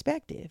Black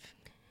perspective.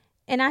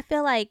 And I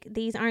feel like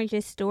these aren't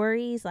just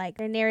stories, like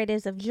they're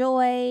narratives of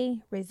joy,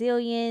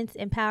 resilience,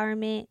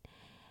 empowerment,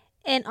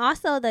 and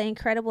also the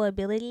incredible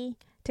ability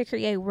to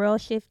create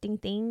world-shifting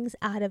things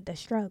out of the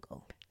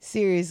struggle.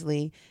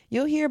 Seriously,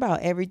 you'll hear about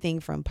everything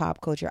from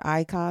pop culture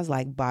icons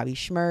like Bobby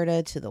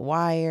Shmurda to The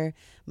Wire,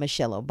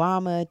 Michelle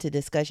Obama, to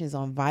discussions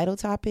on vital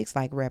topics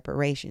like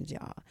reparations,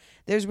 y'all.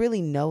 There's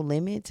really no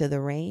limit to the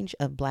range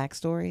of Black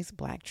Stories,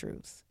 Black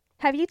Truths.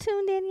 Have you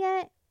tuned in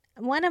yet?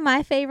 One of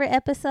my favorite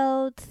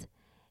episodes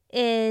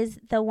is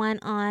the one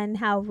on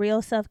how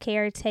real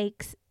self-care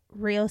takes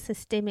real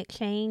systemic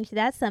change.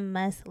 That's a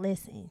must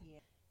listen.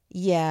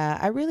 Yeah,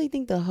 I really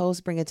think the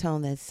hosts bring a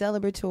tone that's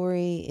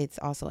celebratory. It's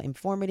also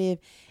informative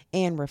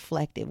and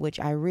reflective, which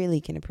I really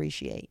can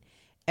appreciate.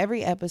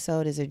 Every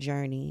episode is a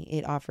journey.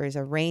 It offers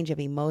a range of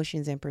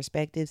emotions and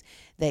perspectives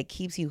that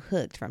keeps you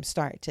hooked from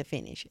start to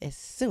finish. As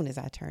soon as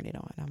I turn it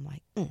on, I'm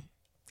like,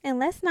 And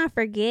let's not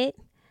forget,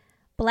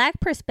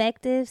 Black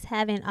perspectives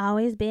haven't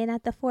always been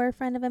at the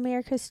forefront of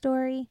America's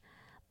story,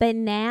 but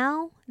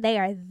now they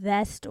are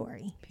the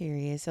story.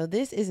 Period. So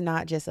this is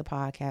not just a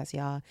podcast,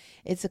 y'all.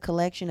 It's a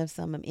collection of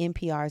some of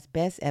NPR's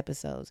best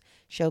episodes,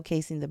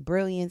 showcasing the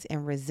brilliance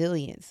and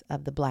resilience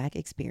of the Black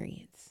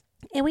experience.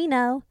 And we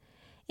know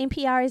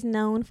NPR is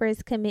known for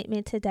its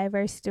commitment to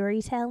diverse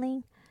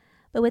storytelling,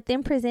 but with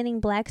them presenting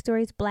Black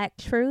Stories, Black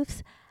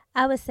Truths,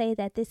 I would say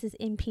that this is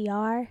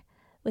NPR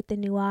with the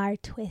noir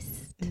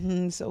twist.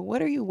 So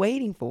what are you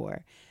waiting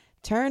for?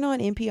 Turn on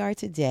NPR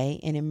today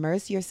and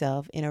immerse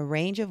yourself in a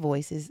range of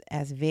voices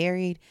as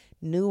varied,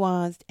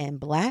 nuanced, and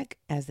Black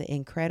as the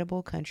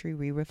incredible country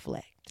we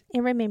reflect.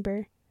 And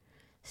remember,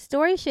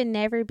 stories should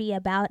never be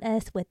about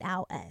us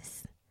without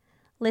us.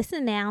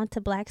 Listen now to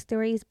Black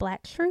Stories,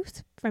 Black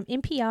Truths from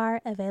NPR,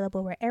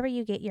 available wherever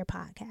you get your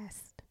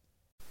podcast.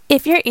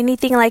 If you're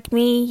anything like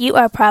me, you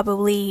are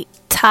probably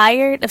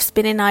tired of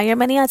spending all your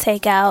money on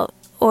takeout,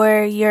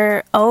 or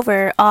you're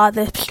over all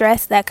the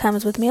stress that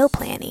comes with meal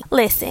planning.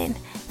 Listen,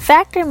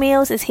 Factor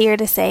Meals is here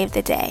to save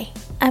the day.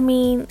 I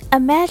mean,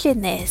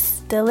 imagine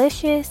this.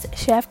 Delicious,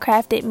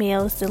 chef-crafted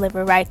meals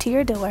delivered right to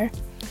your door,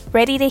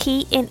 ready to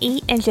heat and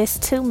eat in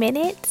just 2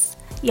 minutes.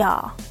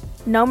 Y'all,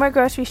 no more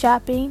grocery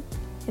shopping,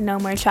 no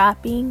more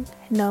shopping,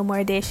 no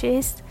more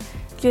dishes.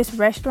 Just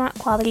restaurant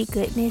quality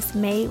goodness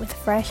made with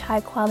fresh,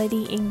 high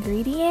quality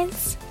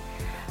ingredients.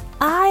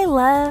 I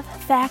love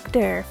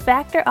Factor.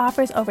 Factor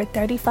offers over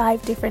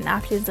 35 different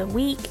options a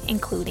week,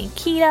 including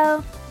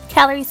keto,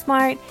 calorie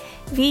smart,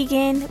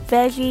 vegan,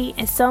 veggie,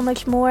 and so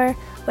much more.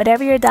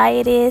 Whatever your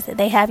diet is,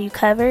 they have you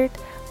covered.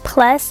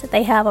 Plus,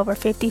 they have over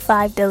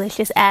 55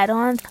 delicious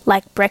add-ons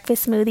like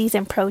breakfast smoothies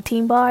and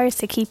protein bars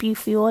to keep you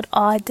fueled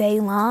all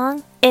day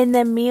long. And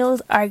the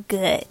meals are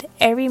good.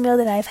 Every meal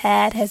that I've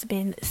had has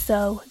been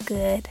so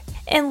good.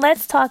 And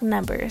let's talk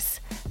numbers.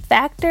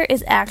 Factor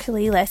is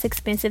actually less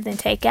expensive than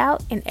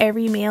takeout, and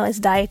every meal is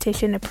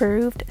dietitian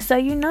approved, so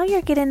you know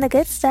you're getting the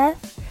good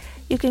stuff.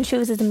 You can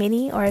choose as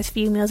many or as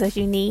few meals as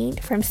you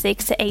need, from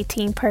 6 to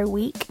 18 per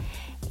week,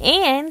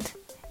 and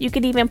you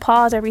can even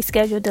pause or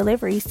reschedule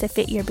deliveries to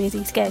fit your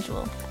busy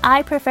schedule.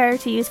 I prefer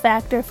to use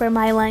Factor for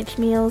my lunch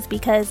meals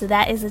because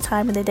that is the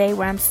time of the day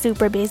where I'm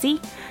super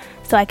busy,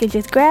 so I can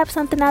just grab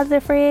something out of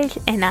the fridge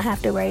and not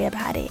have to worry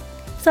about it.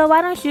 So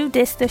why don't you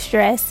ditch the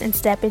stress and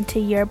step into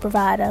your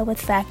bravado with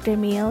Factor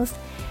meals?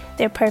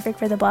 They're perfect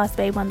for the boss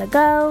babe on the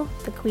go,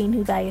 the queen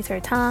who values her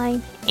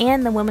time,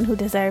 and the woman who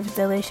deserves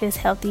delicious,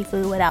 healthy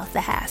food without the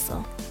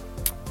hassle.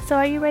 So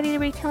are you ready to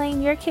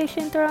reclaim your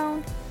kitchen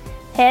throne?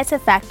 Head to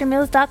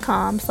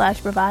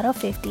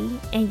factormeals.com/bravado50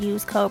 and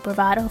use code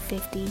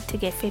bravado50 to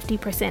get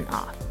 50%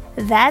 off.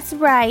 That's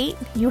right,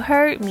 you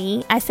heard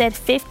me. I said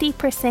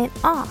 50%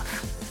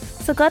 off.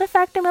 So go to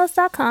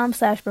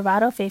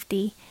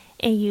factormeals.com/bravado50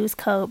 and use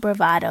code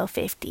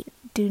bravado50.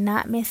 Do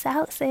not miss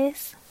out,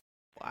 sis.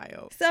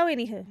 Wild. So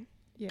anywho.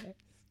 Yeah.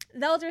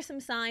 Those are some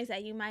signs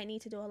that you might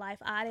need to do a life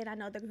audit. I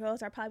know the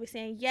girls are probably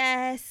saying,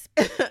 yes.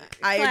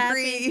 I clapping.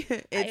 agree.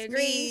 I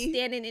agree.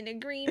 Standing in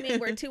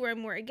agreement where two or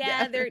more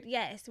gathered.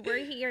 Yes,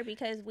 we're here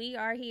because we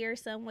are here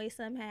some way,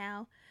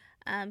 somehow.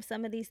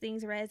 Some of these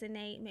things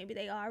resonate. Maybe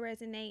they all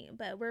resonate.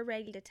 But we're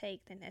ready to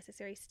take the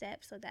necessary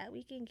steps so that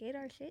we can get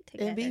our shit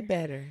together. And be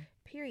better.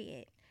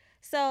 Period.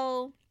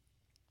 So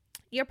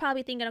you're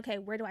probably thinking, okay,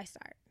 where do I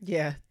start?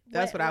 Yeah,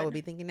 that's what I would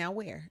be thinking. Now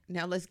where?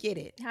 Now let's get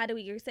it. How do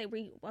you say,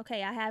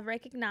 okay, I have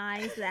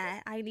recognized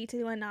that I need to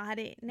do an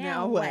audit.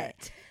 Now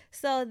what?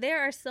 So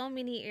there are so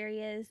many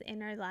areas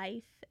in our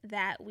life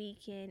that we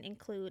can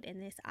include in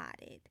this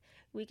audit.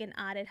 We can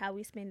audit how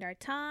we spend our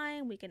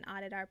time. We can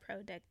audit our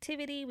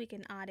productivity. We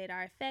can audit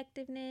our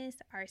effectiveness,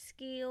 our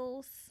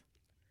skills.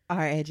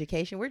 Our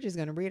education. We're just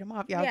going to read them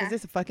off, y'all, because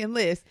it's a fucking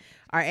list.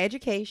 Our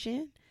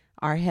education,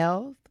 our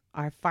health,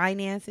 our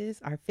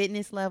finances, our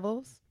fitness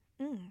levels.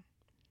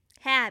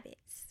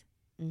 Habits.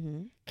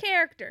 Mm-hmm.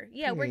 Character.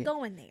 Yeah, we're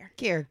going there.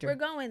 Character. We're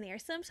going there.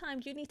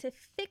 Sometimes you need to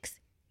fix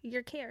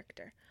your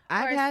character.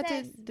 I've had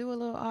to do a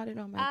little audit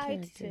on my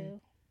character. I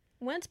too.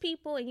 Once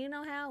people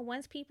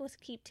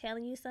keep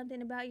telling you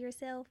something about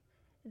yourself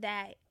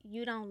that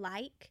you don't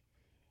like,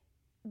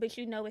 but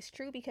you know it's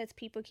true because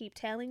people keep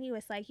telling you,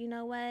 it's like, you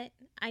know what?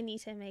 I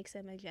need to make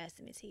some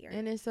adjustments here.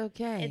 And it's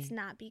okay. It's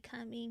not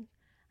becoming.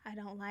 I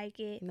don't like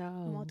it. No.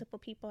 Multiple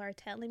people are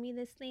telling me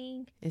this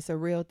thing. It's a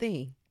real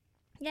thing.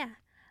 Yeah.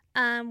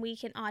 We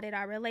can audit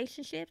our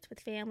relationships with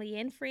family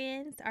and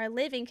friends, our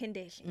living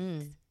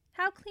conditions.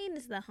 How clean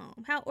is the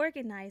home? How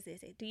organized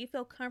is it? Do you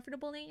feel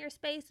comfortable in your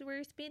space where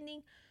you're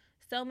spending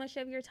so much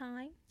of your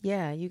time?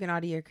 Yeah, you can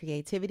audit your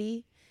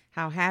creativity,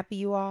 how happy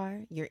you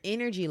are, your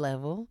energy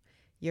level,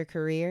 your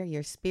career,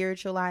 your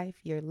spiritual life,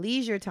 your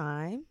leisure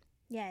time.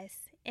 Yes.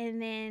 And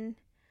then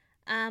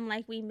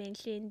like we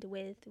mentioned,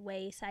 with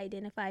ways to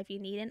identify if you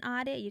need an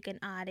audit, you can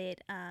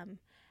audit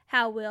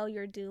how well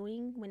you're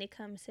doing when it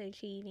comes to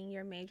achieving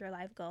your major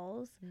life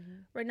goals.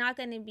 We're not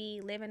going to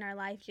be living our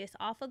life just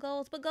off of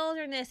goals, but goals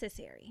are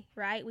necessary,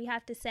 right? We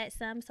have to set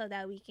some so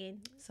that we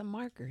can... Some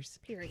markers.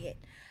 Period.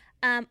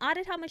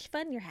 Audit how much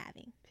fun you're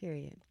having.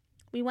 Period.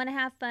 We want to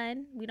have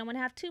fun. We don't want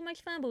to have too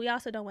much fun, but we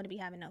also don't want to be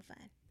having no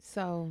fun.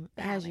 So,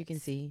 as you can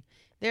see,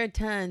 there are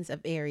tons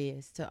of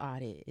areas to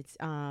audit. It's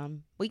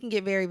we can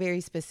get very, very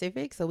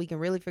specific so we can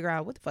really figure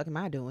out what the fuck am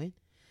I doing.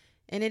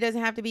 And it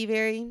doesn't have to be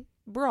very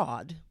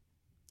broad.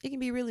 It can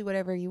be really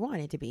whatever you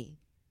want it to be.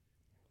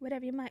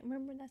 Whatever you might.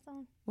 Remember that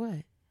song?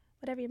 What?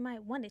 Whatever you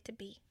might want it to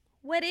be.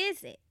 What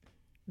is it?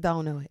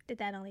 Don't know it. Did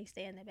that only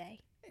stay in the Bay?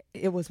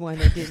 It was one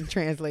that didn't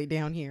translate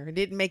down here. It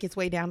didn't make its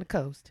way down the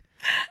coast.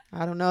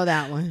 I don't know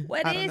that one.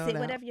 What is it?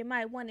 Whatever you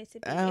might want it to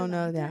be. I don't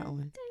know that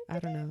one. I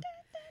don't know.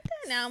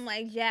 Now I'm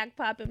like Jack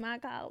popping my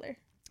collar.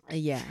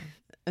 Yeah.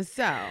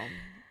 So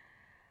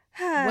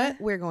what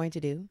we're going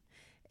to do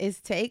is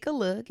take a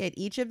look at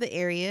each of the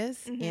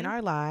areas in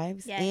our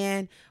lives. Yes.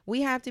 And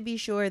we have to be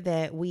sure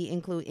that we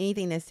include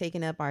anything that's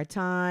taking up our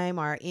time,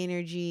 our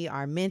energy,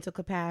 our mental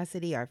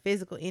capacity, our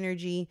physical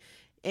energy.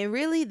 And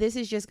really, this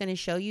is just going to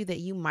show you that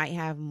you might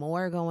have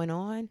more going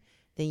on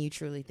than you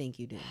truly think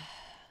you do.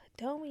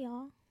 Don't we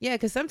all? Yeah,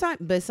 because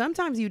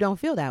sometimes you don't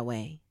feel that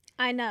way.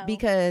 I know.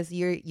 Because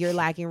you're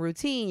lacking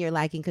routine, you're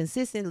lacking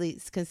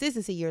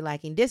consistency, you're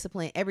lacking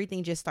discipline.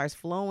 Everything just starts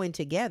flowing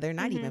together.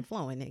 Not even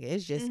flowing, nigga.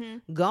 It's just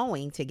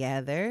going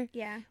together.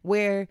 Yeah.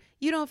 Where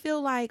you don't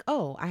feel like,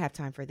 oh, I have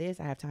time for this,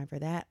 I have time for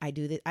that. I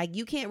do this.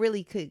 You can't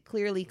really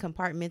clearly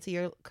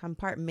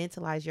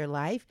compartmentalize your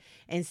life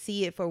and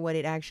see it for what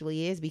it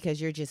actually is because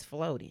you're just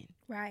floating.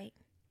 Right.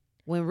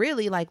 When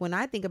really, like when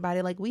I think about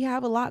it, like we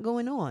have a lot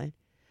going on.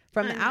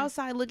 From the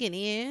outside looking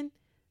in,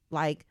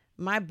 like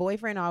my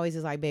boyfriend always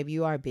is like, baby,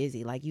 you are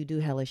busy. Like you do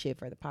hella shit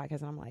for the podcast.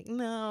 And I'm like,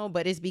 no,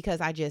 but it's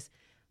because I just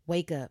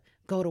wake up,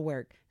 go to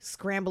work,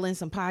 scrambling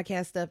some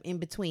podcast stuff in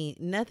between.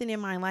 Nothing in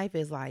my life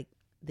is like,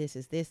 this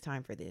is this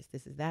time for this.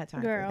 This is that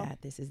time for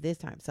that. This is this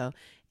time. So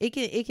it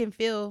can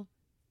feel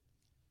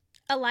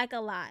like a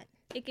lot.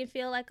 It can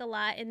feel like a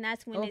lot, and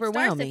that's when it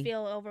starts to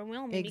feel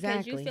overwhelming.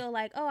 Because you feel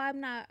like, oh, I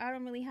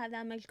don't really have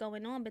that much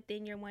going on, but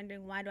then you're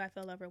wondering, why do I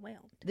feel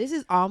overwhelmed? This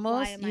is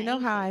almost, you know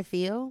how I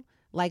feel?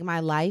 Like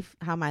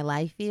how my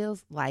life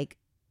feels like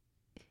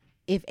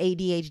if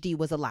ADHD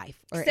was a life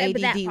or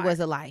ADD was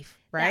a life,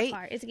 right? That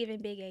part. It's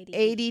giving big ADD.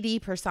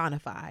 ADD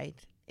personified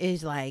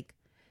is like,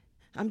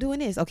 I'm doing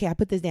this. Okay, I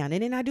put this down,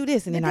 and then I do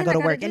this, and then I go to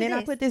work, and then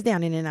I put this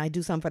down, and then I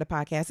do something for the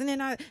podcast, and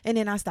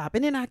then I stop,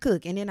 and then I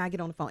cook, and then I get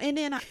on the phone, and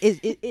then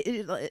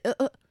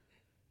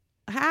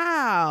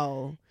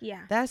How?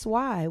 Yeah. That's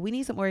why we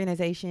need some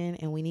organization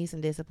and we need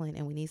some discipline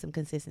and we need some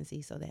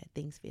consistency so that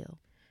things feel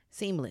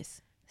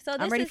seamless. So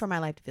I'm ready for my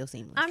life to feel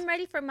seamless. I'm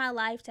ready for my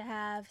life to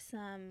have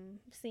some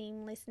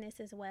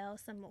seamlessness as well,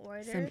 some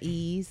order, some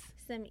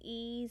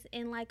ease,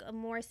 and like a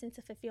more sense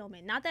of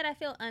fulfillment. Not that I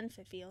feel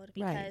unfulfilled,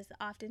 because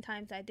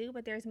oftentimes I do,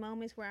 but there's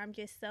moments where I'm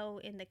just so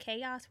in the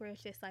chaos where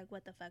it's just like,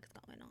 what the fuck's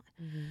going on?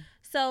 Mm-hmm.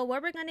 So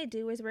what we're gonna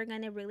do is we're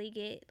gonna really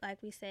get,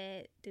 like we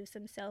said, do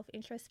some self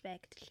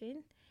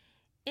introspection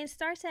and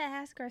start to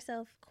ask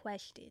ourselves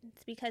questions,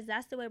 because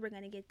that's the way we're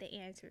going to get the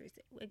answers.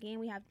 Again,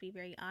 we have to be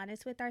very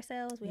honest with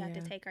ourselves. We have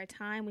to take our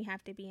time. We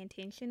have to be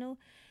intentional.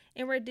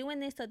 And we're doing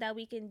this so that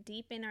we can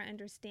deepen our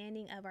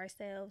understanding of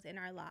ourselves and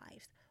our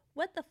lives.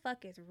 What the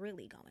fuck is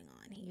really going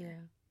on here?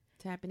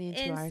 Yeah. Tapping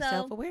into our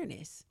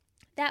self-awareness.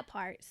 That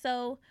part.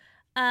 So,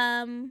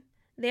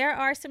 there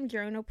are some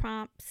journal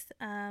prompts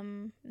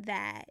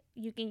that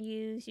you can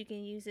use. You can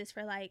use this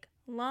for like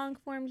long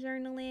form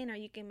journaling, or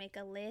you can make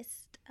a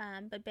list.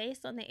 But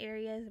based on the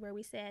areas where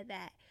we said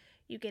that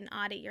you can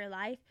audit your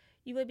life,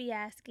 you would be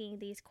asking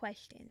these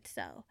questions.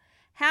 So,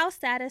 how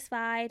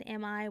satisfied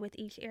am I with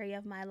each area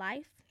of my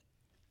life?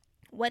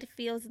 What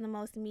feels the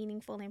most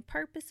meaningful and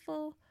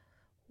purposeful?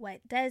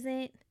 What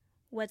doesn't?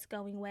 What's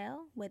going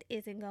well? What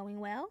isn't going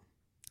well?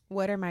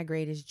 What are my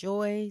greatest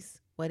joys?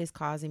 What is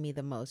causing me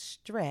the most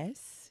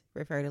stress?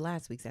 Refer to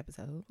last week's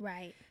episode.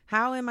 Right.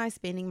 How am I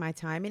spending my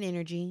time and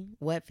energy?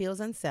 What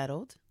feels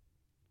unsettled?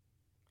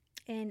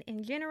 And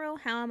in general,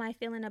 how am I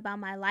feeling about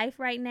my life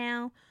right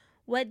now?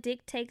 What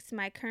dictates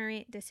my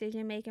current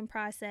decision-making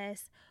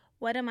process?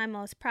 What am I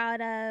most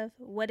proud of?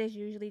 What is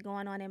usually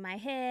going on in my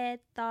head?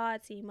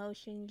 Thoughts,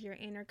 emotions, your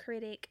inner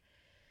critic.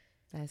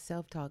 That's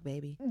self-talk,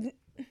 baby.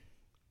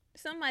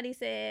 Somebody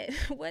said,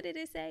 what did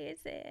it say? It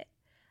said,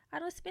 I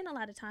don't spend a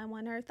lot of time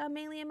on earth. I'm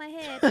mainly in my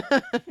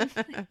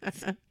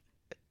head.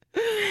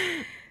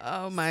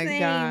 Oh, my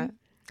God.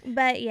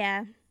 But,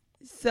 yeah.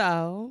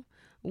 So,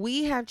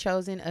 we have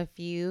chosen a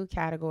few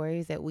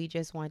categories that we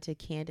just want to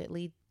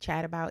candidly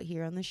chat about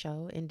here on the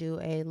show and do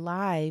a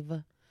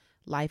live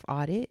life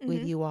audit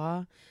with you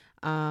all.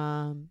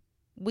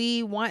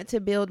 We want to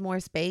build more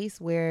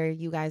space where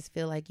you guys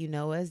feel like you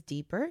know us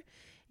deeper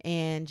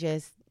and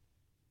just,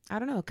 I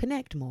don't know,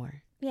 connect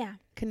more. Yeah.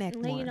 Connect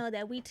more. You know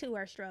that we too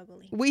are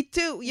struggling. We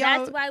too. Yo.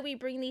 That's why we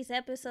bring these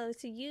episodes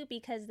to you,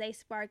 because they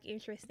spark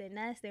interest in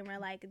us. And we're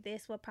like,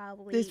 this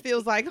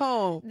feels like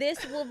home.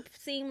 This will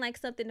seem like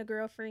something a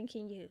girlfriend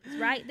can use,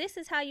 right? This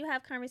is how you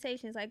have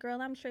conversations like,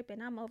 girl, I'm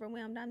tripping. I'm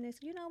overwhelmed. I'm this.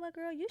 You know what,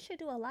 girl? You should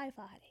do a life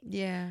audit.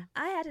 Yeah.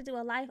 I had to do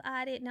a life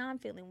audit. Now I'm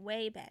feeling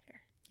way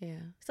better. Yeah.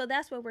 So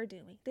that's what we're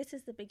doing. This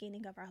is the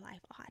beginning of our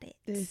life audit.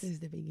 This is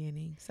the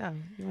beginning. So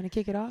you want to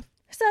kick it off?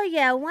 So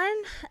yeah,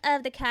 one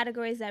of the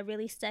categories that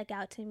really stuck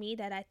out to me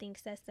that I think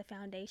sets the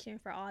foundation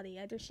for all the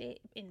other shit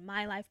in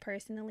my life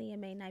personally, it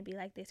may not be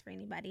like this for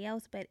anybody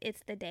else, but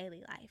it's the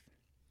daily life.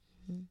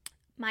 Mm-hmm.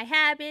 My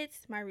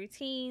habits, my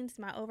routines,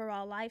 my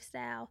overall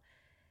lifestyle,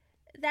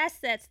 that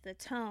sets the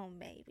tone,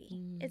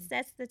 baby. It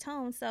sets the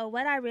tone. So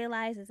what I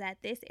realized is that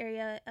this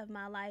area of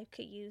my life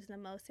could use the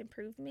most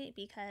improvement,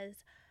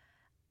 because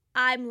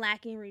I'm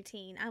lacking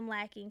routine. I'm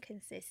lacking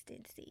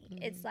consistency.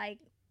 It's like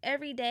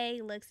every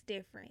day looks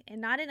different,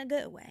 and not in a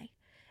good way.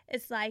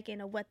 It's like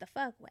in a what the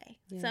fuck way.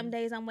 Yeah. Some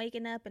days I'm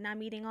waking up and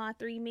I'm eating all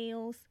 3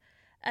 meals.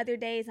 Other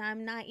days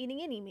I'm not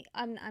eating any meal.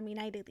 I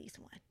eat at least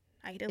one.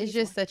 It's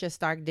just such a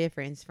stark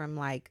difference from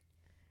like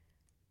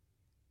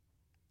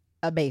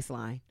a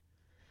baseline.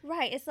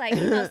 Right. It's like,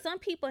 some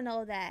people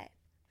know that.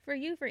 For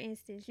you, for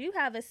instance, you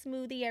have a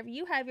smoothie.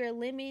 You have your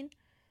lemon,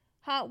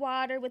 hot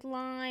water with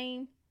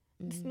lime,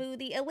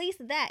 smoothie, at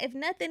least that. If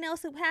nothing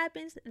else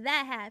happens,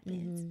 that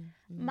happens.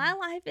 My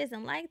life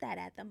isn't like that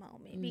at the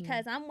moment,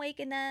 because I'm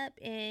waking up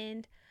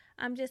and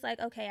I'm just like,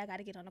 okay, I got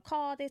to get on a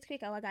call this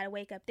quick. Oh, I got to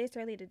wake up this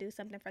early to do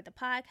something for the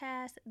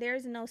podcast.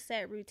 There's no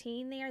set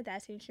routine there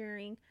that's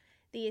ensuring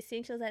the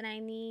essentials that I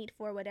need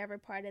for whatever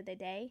part of the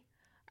day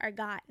are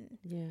gotten.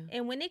 Yeah.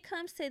 And when it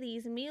comes to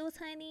these meals,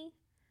 honey,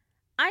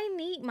 I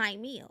need my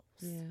meals.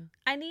 Yeah.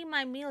 I need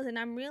my meals, and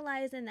I'm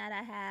realizing that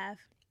I have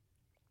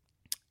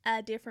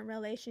a different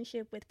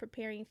relationship with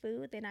preparing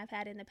food than I've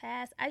had in the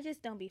past. I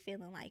just don't be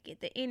feeling like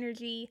it. The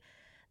energy,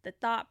 the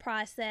thought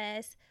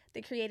process,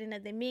 the creating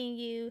of the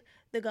menu,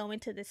 the going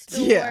to the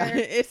store. Yeah,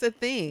 it's a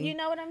thing. You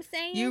know what I'm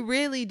saying? You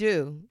really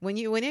do. When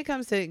it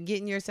comes to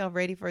getting yourself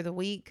ready for the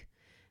week,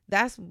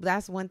 that's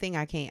one thing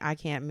I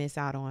can't miss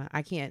out on.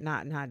 I can't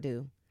not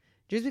do.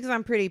 Just because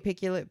I'm pretty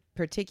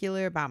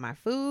particular about my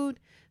food,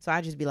 so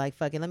I just be like,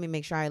 fuck it, let me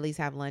make sure I at least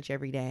have lunch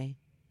every day.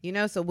 You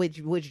know, so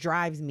which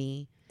drives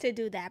me to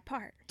do that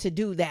part.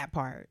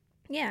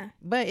 Yeah.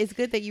 But it's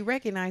good that you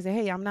recognize that,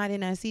 hey, I'm not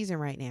in that season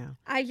right now.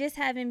 I just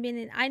haven't been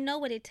in. I know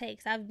what it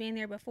takes. I've been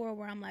there before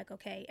where I'm like,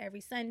 okay, every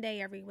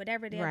Sunday, every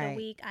whatever day of the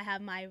week, I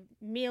have my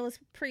meals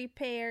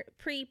prepared,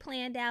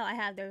 pre-planned out. I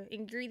have the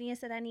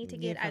ingredients that I need to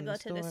get. I go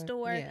to the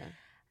store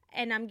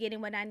and I'm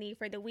getting what I need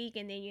for the week.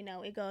 And then,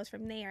 it goes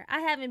from there. I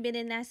haven't been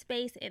in that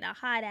space in a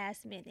hot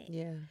ass minute.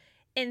 Yeah.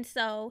 And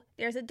so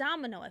there's a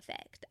domino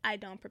effect. I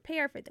don't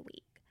prepare for the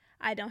week.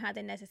 I don't have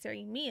the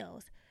necessary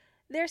meals.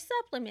 There's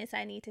supplements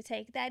I need to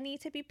take that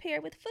need to be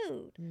paired with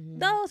food. Mm-hmm.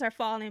 Those are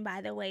falling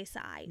by the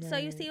wayside. Right. So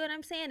you see what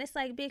I'm saying? It's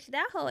like, bitch,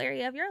 that whole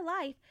area of your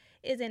life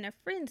is in a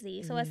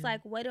frenzy. So it's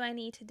like, what do I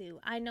need to do?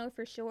 I know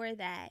for sure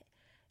that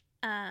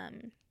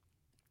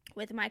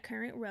with my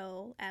current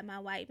role at my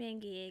white man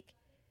gig,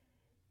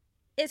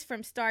 it's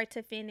from start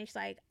to finish.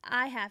 Like,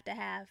 I have to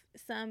have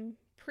some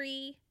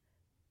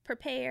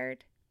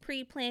pre-prepared,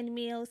 pre-planned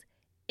meals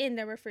in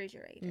the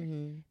refrigerator.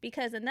 Mm-hmm.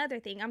 Because another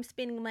thing, I'm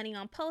spending money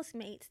on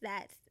Postmates.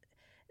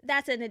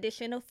 That's an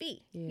additional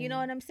fee. Yeah. You know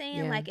what I'm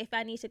saying? Yeah. Like, if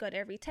I need to go to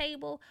every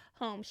table,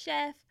 home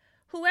chef,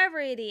 whoever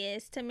it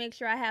is, to make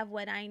sure I have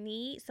what I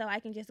need, so I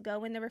can just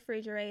go in the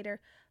refrigerator,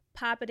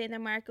 pop it in the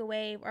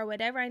microwave, or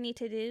whatever I need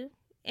to do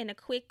in a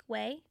quick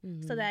way,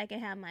 so that I can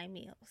have my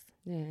meals.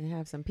 Yeah, and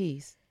have some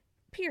peace.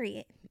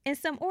 Period. And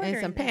some ordering.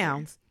 And some there.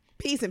 pounds.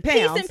 Peace and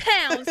pounds. Peace and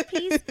pounds.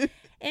 Peace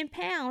and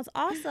pounds.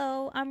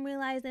 Also, I'm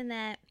realizing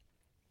that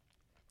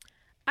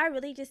I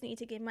really just need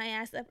to get my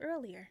ass up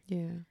earlier.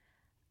 Yeah.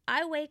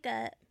 I wake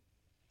up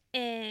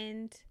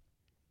and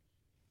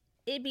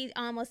it'd be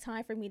almost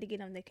time for me to get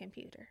on the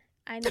computer.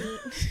 I need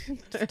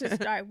to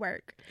start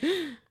work.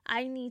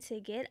 I need to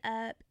get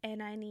up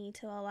and I need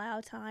to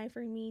allow time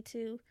for me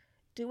to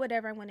do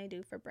whatever I want to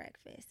do for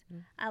breakfast.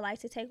 I like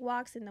to take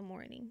walks in the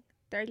morning,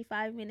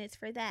 35 minutes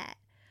for that.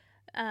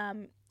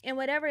 And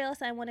whatever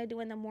else I want to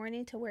do in the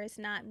morning to where it's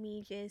not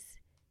me just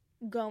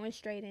going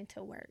straight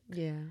into work.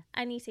 Yeah.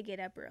 I need to get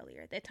up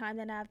earlier. The time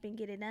that I've been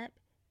getting up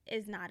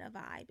is not a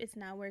vibe. It's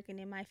not working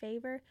in my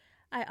favor.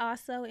 I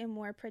also am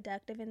more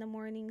productive in the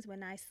mornings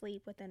when I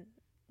sleep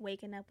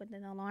waking up with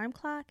an alarm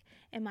clock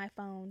and my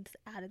phone's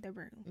out of the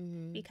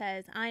room.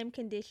 Because I'm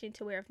conditioned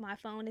to where if my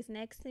phone is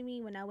next to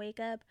me when I wake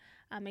up,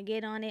 I'm going to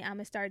get on it, I'm going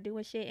to start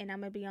doing shit, and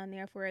I'm going to be on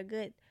there for a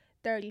good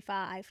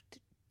 35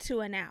 to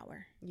an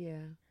hour. Yeah.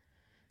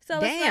 So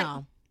damn. it's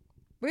like,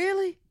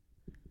 really?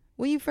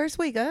 When you first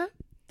wake up?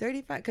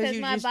 35? Because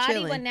my just body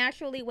chilling. would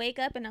naturally wake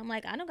up and I'm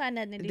like, I don't got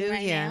nothing to do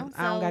right now. So,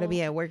 I don't got to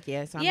be at work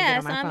yet, so I'm yeah, going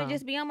to so get on my I'm phone. going to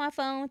just be on my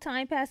phone,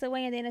 time pass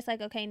away, and then it's like,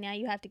 okay, now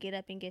you have to get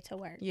up and get to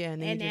work. Yeah,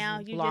 and then and you now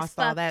just you lost just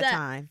all that up,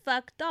 time.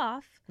 Fucked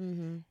off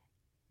an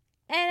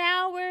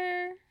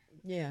hour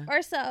Yeah.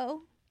 or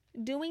so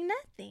doing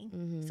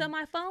nothing. So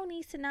my phone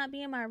needs to not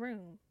be in my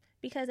room.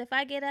 Because if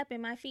I get up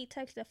and my feet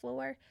touch the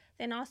floor,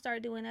 then I'll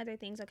start doing other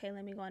things. Okay,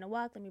 let me go on a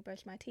walk. Let me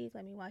brush my teeth.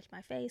 Let me wash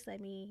my face. Let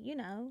me,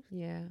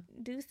 Yeah.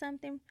 do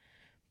something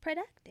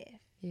productive.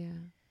 Yeah.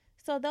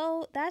 So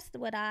though that's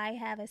what I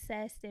have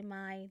assessed in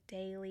my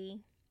daily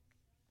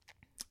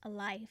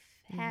life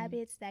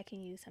habits that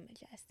can use some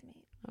adjustment.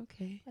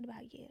 Okay. What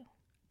about you?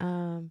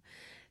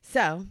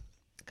 So,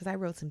 because I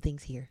wrote some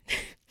things here.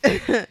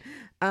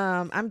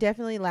 I'm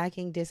definitely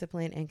lacking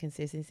discipline and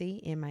consistency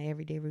in my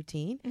everyday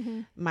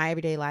routine. My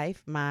everyday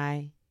life,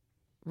 my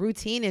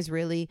routine is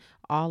really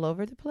all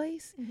over the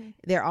place.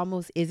 There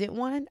almost isn't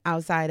one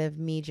outside of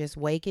me just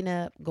waking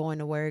up, going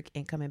to work,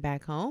 and coming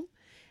back home.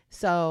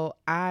 So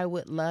I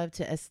would love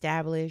to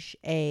establish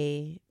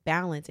a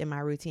balance in my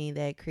routine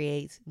that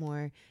creates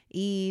more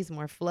ease,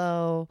 more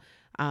flow,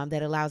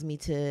 that allows me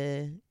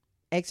to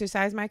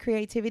exercise my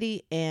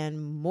creativity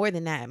and, more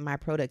than that, my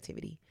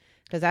productivity.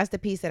 Because that's the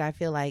piece that I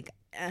feel like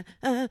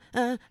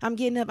I'm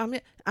getting up.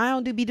 I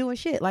don't be doing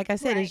shit. Like I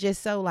said, It's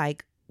just so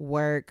like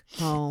work,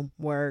 home,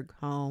 work,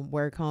 home,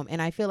 work, home.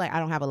 And I feel like I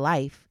don't have a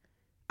life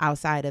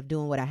outside of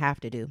doing what I have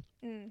to do.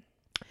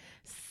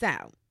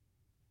 So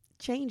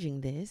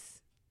changing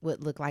this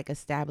would look like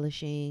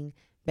establishing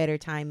better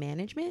time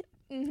management,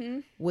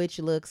 which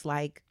looks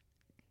like,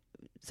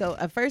 so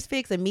a first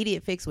fix,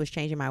 immediate fix was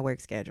changing my work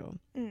schedule.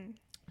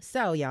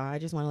 So y'all, I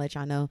just want to let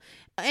y'all know.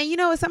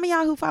 And some of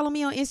y'all who follow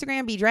me on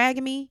Instagram be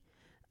dragging me,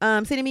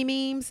 sending me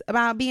memes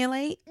about being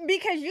late.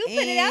 Because you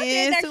put it out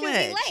there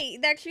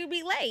that you'll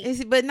be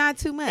late. But not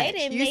too much. They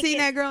didn't You make seen it-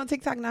 that girl on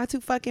TikTok? Not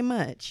too fucking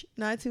much.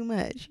 Not too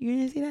much. You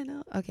didn't see that?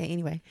 No? Okay,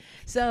 anyway.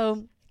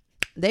 So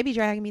they be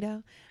dragging me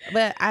though.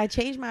 But I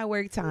changed my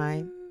work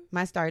time,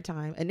 my start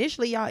time.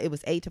 Initially, y'all, it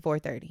was 8 to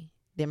 4:30.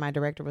 Then my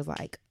director was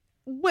like,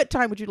 what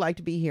time would you like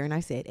to be here? And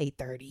I said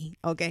 8:30.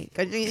 Okay.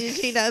 Because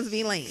she does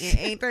be late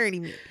at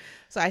 8:30.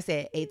 So I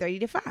said 8:30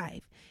 to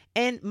 5.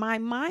 And my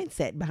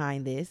mindset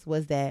behind this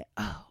was that,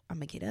 I'm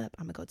going to get up.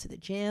 I'm going to go to the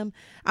gym.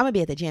 I'm going to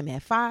be at the gym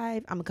at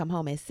 5. I'm going to come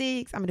home at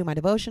 6. I'm going to do my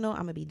devotional.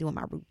 I'm going to be doing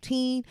my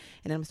routine.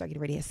 And then I'm going to start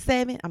getting ready at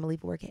 7. I'm going to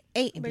leave for work at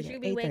 8. And But you'll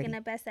be waking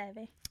up at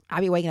 7.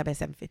 I'll be waking up at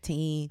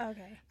 7:15.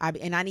 Okay.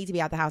 And I need to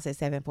be out the house at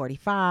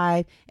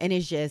 7:45. And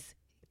it's just,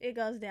 It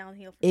goes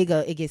downhill.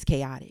 it gets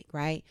chaotic,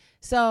 right?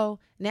 So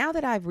now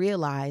that I've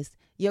realized,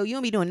 you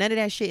don't be doing none of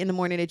that shit in the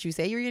morning that you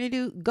say you're going to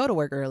do, go to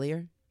work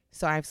earlier.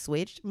 So I've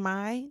switched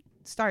my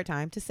start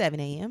time to 7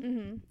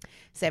 a.m.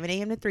 7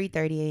 a.m. to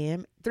 3:30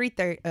 a.m.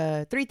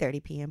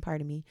 3:30 p.m.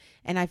 Pardon me.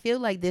 And I feel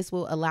like this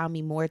will allow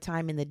me more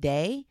time in the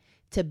day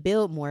to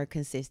build more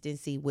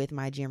consistency with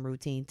my gym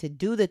routine, to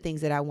do the things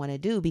that I want to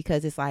do,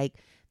 because it's like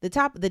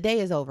the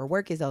day is over,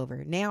 work is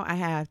over. Now I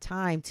have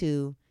time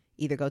to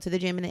either go to the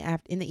gym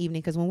in the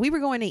evening, because when we were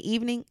going in the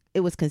evening,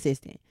 it was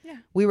consistent. Yeah.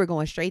 We were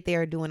going straight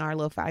there doing our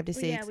little 5 to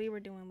 6. Yeah, we were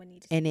doing what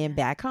needed to and be then done.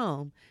 back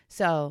home.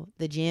 So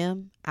the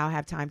gym, I'll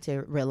have time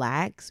to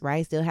relax,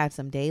 right? Still have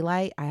some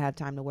daylight. I have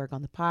time to work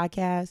on the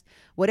podcast,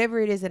 whatever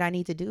it is that I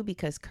need to do,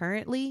 because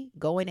currently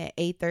going at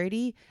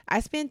 8:30, I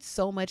spend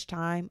so much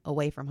time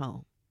away from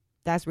home.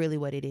 That's really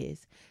what it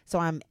is. So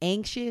I'm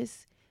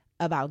anxious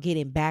about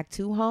getting back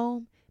to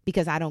home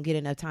because I don't get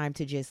enough time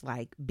to just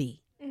like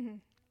be. Mm-hmm.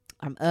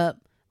 I'm up,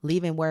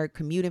 leaving work,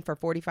 commuting for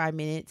 45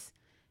 minutes,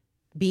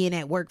 being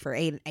at work for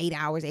 8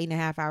 hours,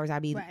 8.5 hours. I'll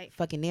be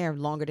fucking there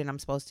longer than I'm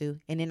supposed to.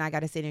 And then I got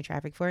to sit in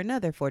traffic for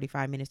another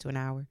 45 minutes to an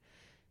hour.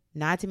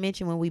 Not to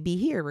mention when we be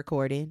here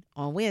recording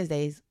on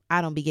Wednesdays, I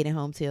don't be getting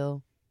home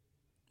till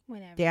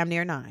damn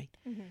near 9.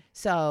 Mm-hmm.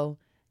 So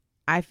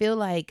I feel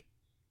like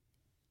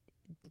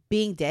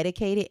being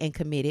dedicated and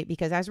committed,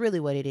 because that's really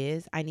what it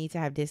is. I need to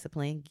have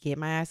discipline, get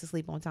my ass to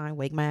sleep on time,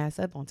 wake my ass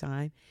up on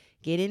time,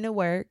 get into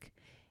work,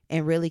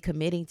 and really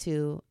committing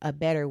to a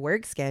better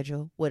work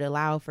schedule would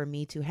allow for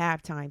me to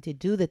have time to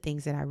do the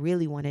things that I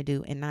really want to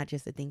do and not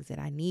just the things that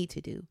I need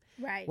to do.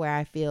 Right. Where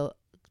I feel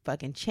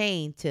fucking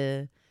chained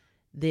to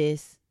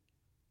this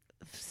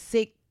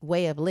sick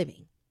way of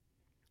living.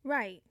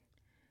 Right.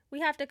 We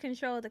have to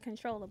control the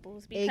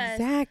controllables, because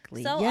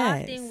exactly. so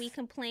yes. often we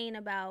complain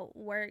about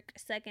work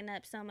sucking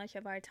up so much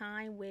of our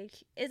time,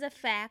 which is a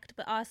fact,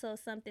 but also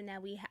something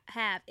that we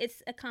have.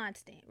 It's a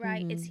constant,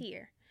 right? Mm-hmm. It's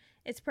here.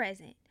 It's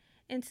present.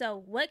 And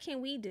so what can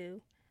we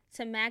do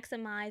to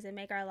maximize and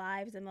make our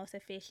lives the most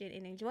efficient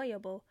and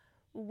enjoyable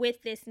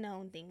with this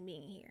known thing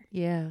being here?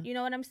 Yeah. You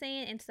know what I'm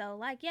saying? And so,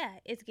 like, yeah,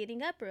 it's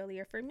getting up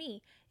earlier for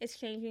me. It's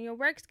changing your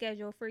work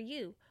schedule for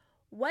you.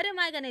 What am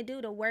I going to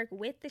do to work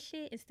with the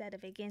shit instead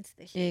of against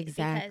the shit?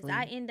 Exactly. Because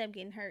I end up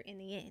getting hurt in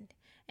the end.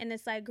 And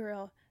it's like,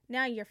 girl,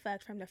 now you're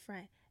fucked from the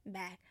front,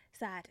 back,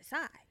 side to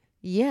side.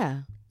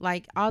 Yeah.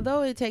 Like,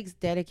 although it takes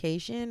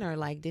dedication or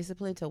like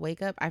discipline to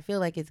wake up, I feel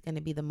like it's going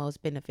to be the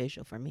most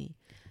beneficial for me.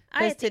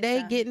 Because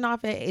today, getting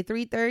off at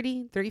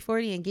 3:30,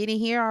 3:40 and getting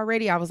here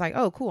already, I was like,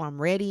 oh, cool, I'm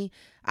ready.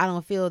 I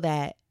don't feel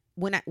that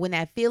when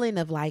that feeling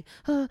of like,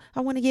 oh,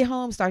 I want to get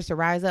home starts to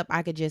rise up,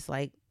 I could just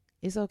like,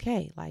 it's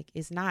okay. Like,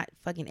 it's not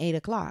fucking 8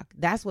 o'clock.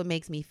 That's what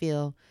makes me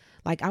feel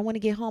like I want to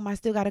get home. I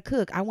still got to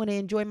cook. I want to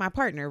enjoy my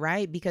partner,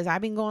 right? Because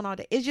I've been going all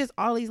day. It's just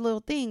all these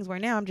little things where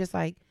now I'm just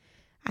like,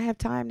 I have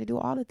time to do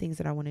all the things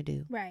that I want to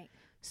do. Right.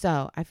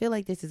 So I feel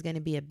like this is going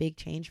to be a big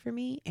change for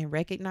me, and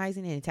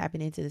recognizing it and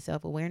tapping into the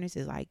self-awareness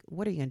is like,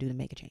 what are you going to do to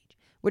make a change?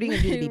 What are you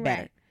going to do to be right.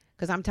 better?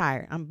 Because I'm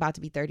tired. I'm about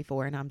to be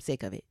 34 and I'm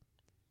sick of it.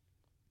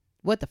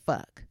 What the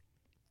fuck?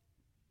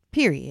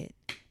 Period.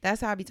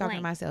 That's how I be talking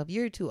to myself.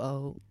 You're too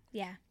old.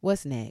 Yeah.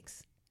 What's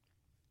next?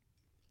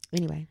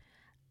 Anyway.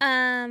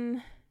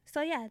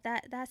 So yeah,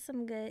 that's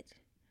some good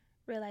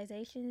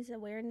realizations,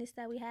 awareness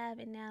that we have,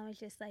 and now it's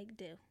just like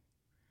do.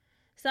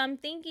 So I'm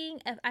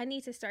thinking if I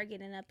need to start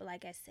getting up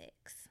like at 6.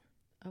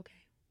 Okay.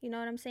 You know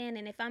what I'm saying?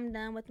 And if I'm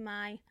done with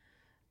my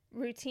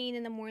routine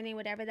in the morning,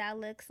 whatever that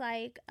looks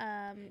like,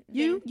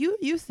 you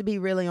used to be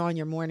really on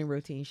your morning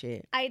routine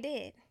shit. I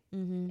did.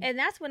 Mm-hmm. And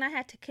that's when I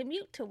had to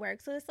commute to work.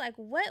 So it's like,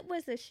 what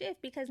was the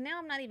shift? Because now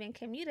I'm not even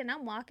commuting.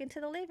 I'm walking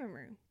to the living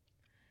room.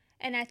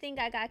 And I think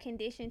I got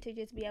conditioned to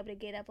just be able to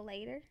get up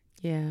later.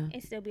 Yeah.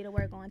 And still be to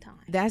work on time.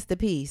 That's the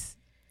piece.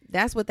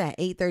 That's what that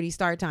 8:30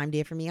 start time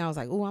did for me. I was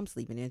like, oh, I'm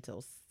sleeping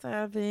until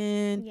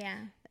 7. Yeah.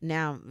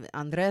 Now,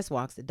 Andres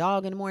walks the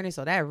dog in the morning.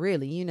 So that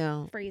really, you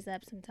know. Frees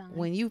up some time.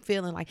 When you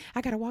feeling like,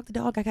 I got to walk the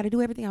dog. I got to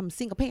do everything. I'm a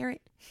single parent.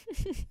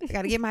 I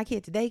got to get my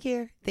kid to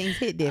daycare. Things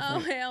hit different. Oh,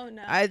 hell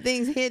no.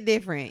 Things hit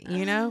different,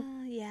 you know?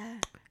 Yeah.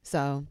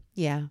 So,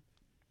 yeah.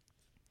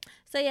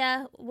 So,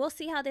 yeah, we'll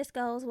see how this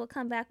goes. We'll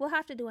come back. We'll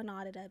have to do an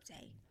audit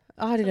update.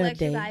 Audit to update.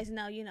 let you guys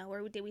know,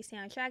 where did we stay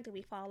on track? Did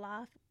we fall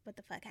off? What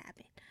the fuck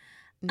happened?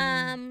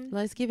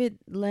 Let's give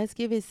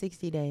it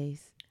 60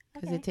 days,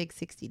 because Okay. it takes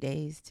 60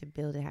 days to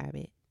build a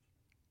habit.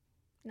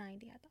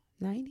 90, I thought.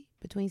 90?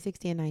 Between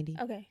 60 and 90.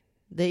 Okay.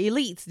 The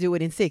elites do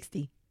it in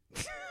 60.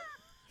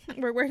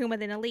 We're working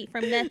with an elite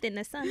from nothing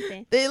to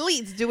something. The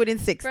elites do it in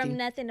 60. From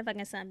nothing to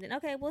fucking something.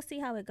 Okay, we'll see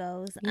how it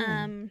goes.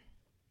 Yeah.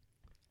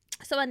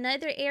 So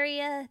another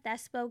area that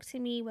spoke to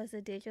me was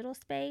the digital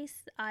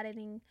space,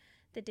 auditing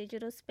the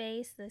digital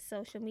space, the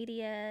social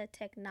media,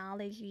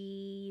 technology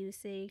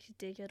usage,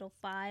 digital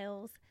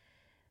files.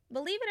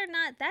 Believe it or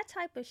not, that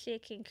type of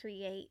shit can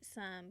create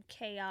some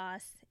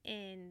chaos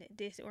and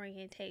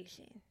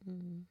disorientation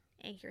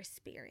in your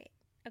spirit.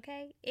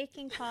 Okay? It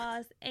can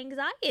cause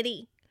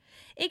anxiety.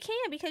 It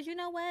can, because you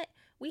know what?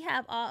 We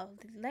have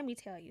let me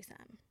tell you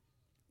something.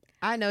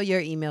 I know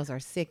your emails are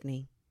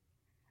sickening.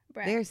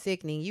 Bruh. They're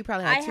sickening. You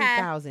probably have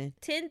 2,000.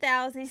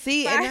 10,000.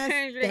 See,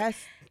 and that's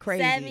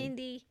crazy.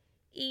 70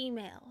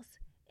 emails.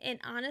 And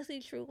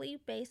honestly, truly,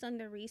 based on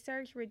the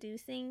research,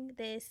 reducing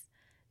this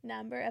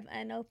number of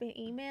unopened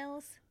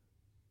emails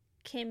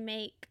can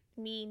make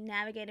me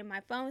navigating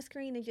my phone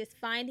screen and just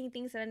finding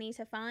things that I need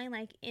to find,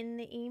 like in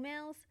the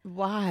emails.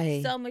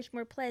 Why? So much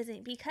more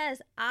pleasant,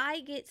 because I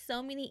get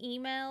so many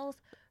emails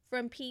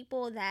from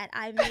people that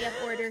I may have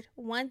ordered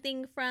one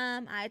thing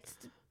from.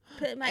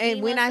 Put my And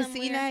email when I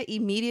somewhere. see that,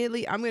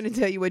 immediately, I'm going to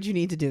tell you what you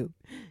need to do.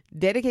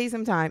 Dedicate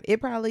some time.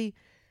 It probably,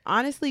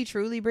 honestly,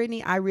 truly,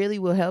 Brittany, I really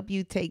will help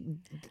you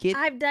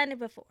I've done it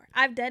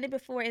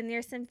before, and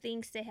there's some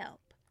things to help.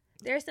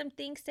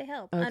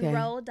 Okay.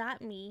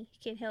 Unroll.me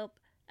can help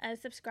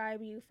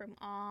unsubscribe you from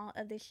all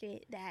of the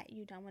shit that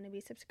you don't want to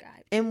be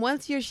subscribed to. And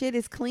once your shit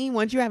is clean,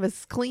 once you have a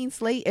clean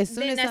slate, as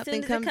soon as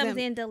something comes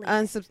in,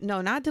 delete.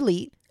 No, not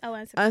delete. Oh,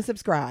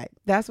 unsubscribe.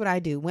 That's what I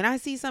do. When I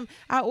see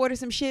I order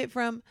some shit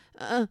from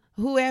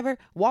whoever,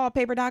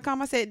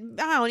 wallpaper.com. I said,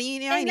 I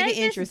ain't even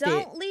interested.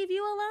 Don't leave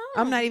you alone.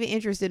 I'm not even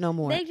interested no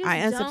more. They just I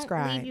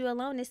unsubscribe. Don't leave you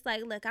alone. It's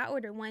like, look, I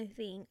ordered one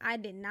thing. I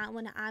did not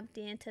want to opt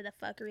into the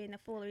fuckery and the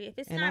foolery. If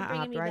it's not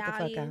bringing me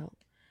value,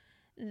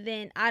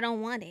 then I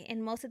don't want it.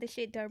 And most of the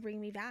shit don't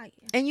bring me value.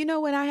 And you know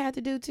what I had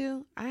to do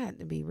too? I had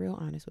to be real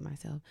honest with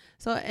myself.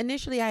 So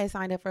initially I had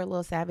signed up for a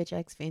little Savage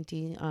X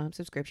Fenty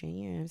subscription.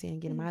 You know what I'm saying?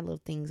 Getting my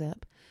little things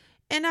up.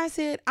 And I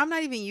said, I'm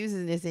not even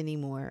using this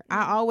anymore.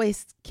 I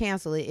always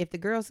cancel it.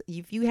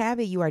 If you have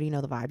it, you already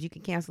know the vibes. You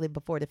can cancel it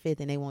before the 5th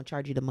and they won't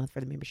charge you the month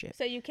for the membership.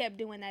 So you kept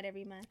doing that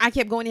every month? I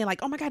kept going in like,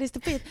 oh my God, it's the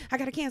 5th. I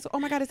got to cancel. Oh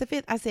my God, it's the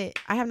 5th. I said,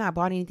 I have not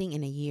bought anything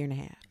in a year and a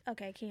half.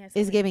 Okay, cancel.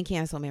 It's giving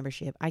cancel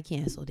membership. I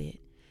canceled it.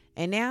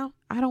 And now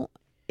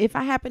if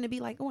I happen to be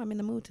like, oh, I'm in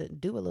the mood to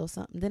do a little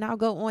something, then I'll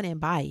go on and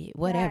buy it,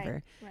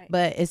 whatever. Right.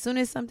 But as soon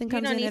as something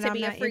comes in that I'm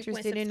not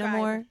interested in no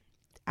more,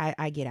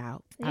 I get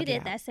out. You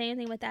did that same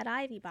thing with that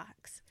Ivy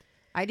box.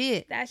 I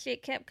did. That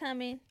shit kept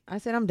coming. I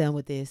said, I'm done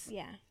with this.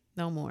 Yeah.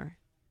 No more.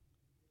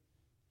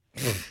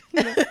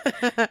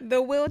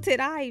 The wilted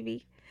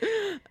ivy.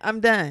 I'm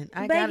done.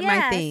 I got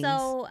my things.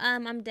 So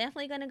I'm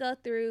definitely going to go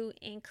through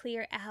and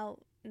clear out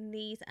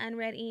these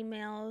unread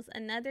emails.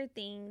 Another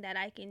thing that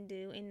I can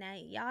do and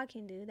that y'all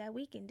can do, that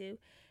we can do,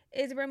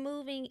 is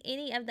removing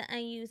any of the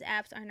unused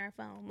apps on our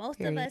phone.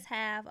 Most of us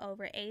have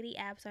over 80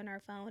 apps on our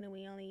phone and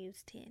we only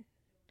use 10.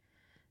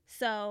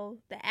 So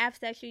the apps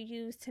that you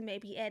use to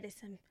maybe edit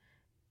some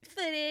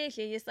footage,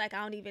 you're just like,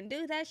 I don't even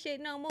do that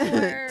shit no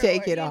more.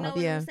 Take it off. You know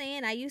what I'm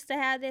saying? I used to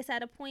have this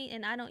at a point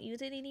and I don't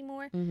use it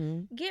anymore.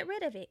 Mm-hmm. Get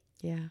rid of it.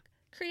 Yeah.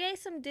 Create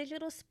some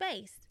digital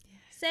space. Yes.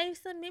 Save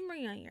some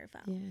memory on your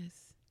phone.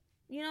 Yes.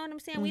 You know what I'm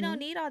saying? Mm-hmm. We don't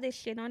need all this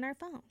shit on our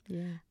phone.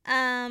 Yeah.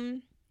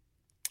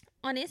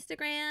 On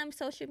Instagram,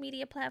 social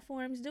media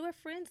platforms, do a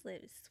friends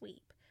list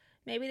sweep.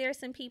 Maybe there's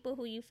some people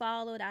who you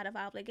followed out of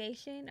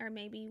obligation, or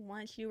maybe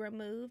once you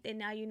removed and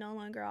now you no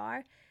longer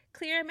are.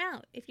 Clear them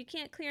out. If you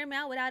can't clear them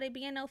out without it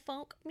being no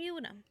funk,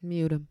 mute them.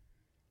 Mute them.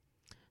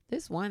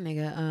 This one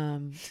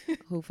nigga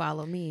who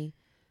followed me,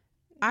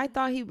 I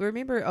thought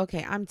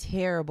I'm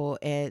terrible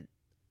at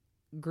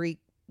Greek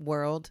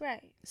world.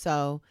 Right.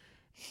 So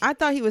I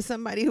thought he was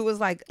somebody who was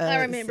like I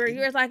remember you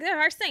were like, there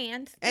are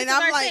sands. And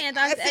I'm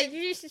like,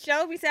 you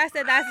showed me, so I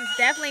said that's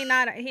definitely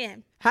not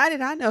him. How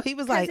did I know? He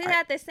was like, because it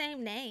had the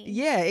same name.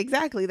 Yeah,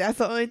 exactly. That's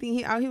the only thing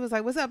he was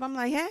like, what's up? I'm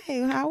like, hey,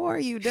 how are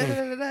you? Da,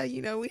 da, da, da.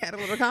 You know, we had a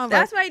little convo.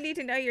 That's why you need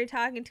to know you're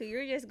talking to.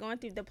 You're just going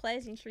through the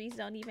pleasantries,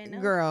 don't even know.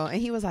 Girl. And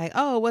he was like,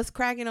 oh, what's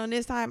cracking on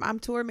this time? I'm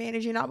tour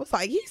managing. I was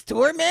like, he's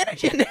tour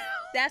managing now.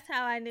 That's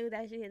how I knew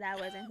that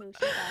wasn't who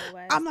she thought it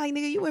was. I'm like,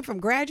 nigga, you went from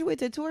graduate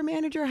to tour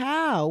manager?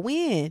 How?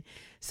 When?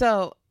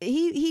 So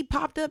he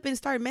popped up and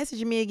started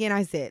messaging me again.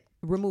 I said,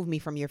 remove me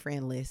from your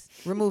friend list.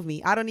 Remove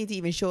me. I don't need to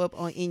even show up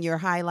in your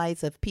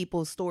highlights of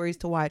people's stories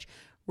to watch.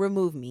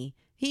 Remove me.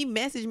 He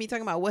messaged me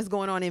talking about what's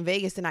going on in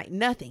Vegas tonight.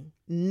 Nothing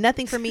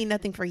for me,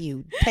 nothing for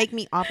you. Take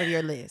me off of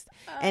your list.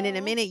 Oh. And in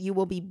a minute, you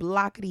will be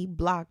blocked.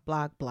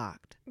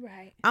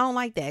 Right. I don't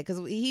like that because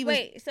he was.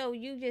 Wait, so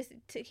you just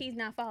he's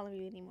not following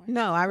you anymore?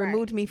 No, I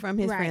removed me from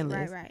his friend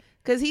list. Right.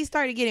 Because he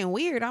started getting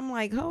weird. I'm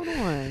like, hold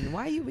on.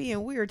 Why are you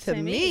being weird to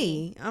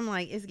me? I'm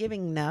like, it's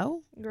giving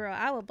no. Girl,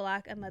 I will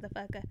block a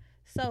motherfucker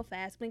so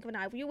fast. Blink of an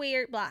eye. You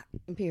weird, block.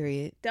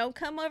 Period. Don't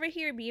come over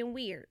here being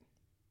weird.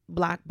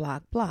 Block.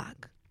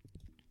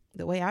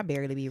 The way I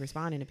barely be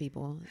responding to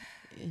people,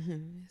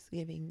 it's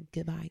giving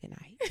goodbye, good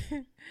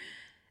night.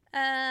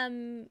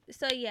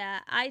 So yeah,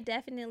 I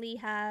definitely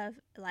have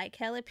like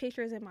hella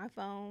pictures in my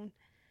phone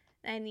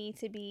that need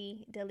to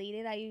be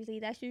deleted.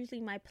 That's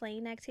usually my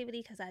playing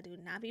activity because I do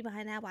not be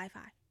behind that Wi-Fi.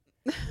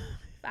 If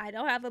I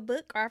don't have a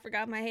book or I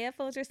forgot my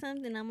headphones or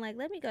something, I'm like,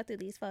 let me go through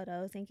these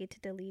photos and get to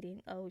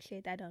deleting old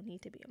shit that don't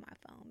need to be on my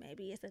phone.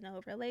 Maybe it's an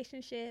old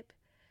relationship.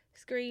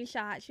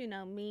 Screenshots,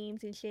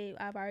 memes and shit.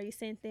 I've already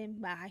sent them.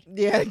 Bye.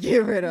 Yeah,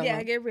 get rid of them.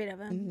 Yeah, get rid of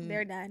them. Mm-hmm.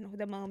 They're done.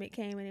 The moment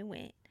came and it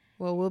went.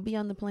 Well, we'll be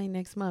on the plane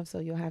next month, so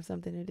you'll have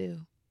something to do.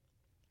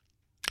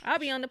 I'll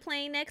be on the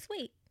plane next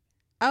week.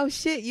 Oh,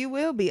 shit, you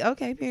will be.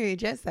 Okay, period.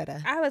 Jet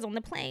setter. I was on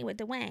the plane with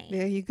Dwayne.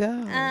 There you go.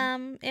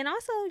 And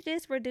also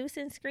just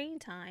reducing screen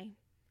time.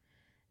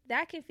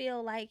 That can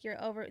feel like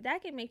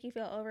that can make you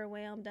feel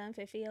overwhelmed,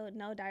 unfulfilled,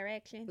 no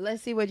direction.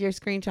 Let's see what your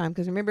screen time,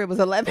 because remember it was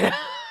 11.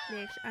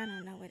 Bitch, I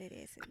don't know what it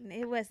is.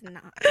 It was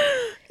not.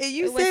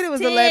 You said it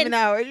was 11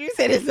 hours. You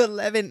said it's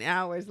 11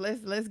 hours.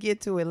 Let's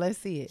get to it. Let's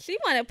see it. She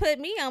want to put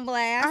me on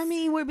blast. I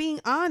mean, we're being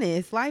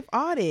honest. Life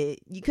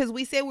audit. Because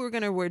we said we were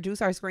going to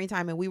reduce our screen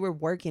time and we were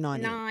working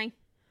on 9. it.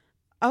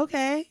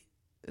 Okay.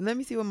 Let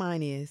me see what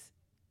mine is.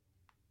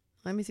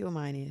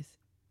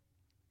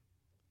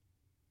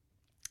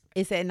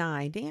 It said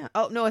 9. Damn.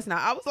 Oh, no, it's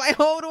not. I was like,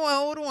 hold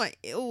on.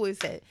 Oh,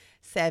 it said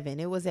 7.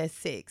 It was at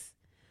 6.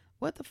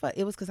 What the fuck?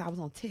 It was because I was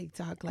on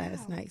TikTok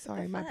last night.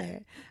 Sorry, my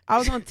bad. I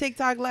was on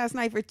TikTok last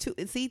night for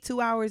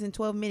 2 hours and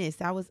 12 minutes.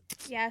 That was.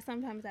 Yeah,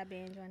 sometimes I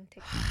binge on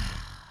TikTok.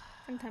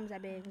 Sometimes I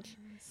binge.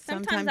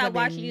 Sometimes I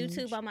watch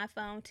YouTube on my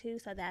phone too,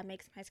 so that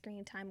makes my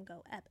screen time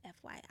go up,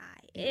 FYI.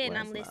 And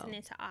I'm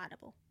listening to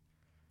Audible.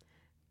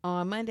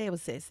 On Monday, it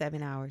was at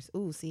 7 hours.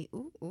 Ooh, see.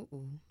 Ooh.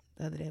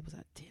 The other day it was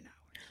at 10 hours.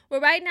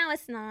 Well, right now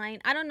it's 9.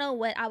 I don't know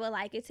what I would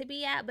like it to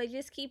be at, but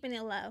just keeping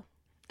it low.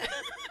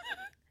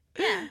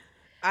 Yeah.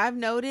 I've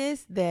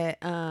noticed that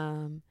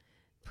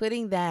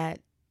putting that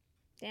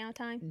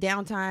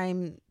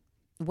downtime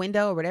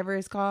window or whatever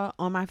it's called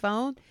on my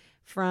phone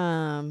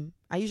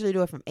I usually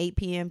do it from 8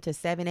 p.m. to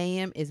 7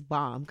 a.m. is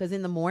bomb. Because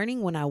in the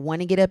morning when I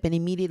want to get up and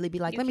immediately be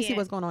like, let me see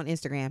what's going on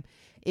Instagram,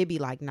 it'd be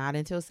like not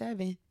until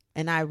 7.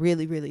 And I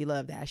really, really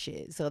love that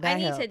shit. So that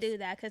helps. I need to do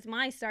that because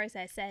mine starts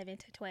at 7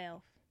 to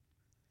 12.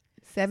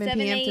 7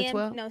 p.m. to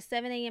 12? No,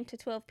 7 a.m. to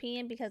 12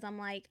 p.m. because I'm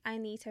like, I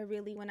need to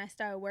really, when I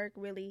start work,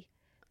 really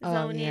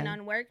zone in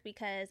on work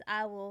because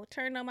I will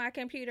turn on my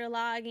computer,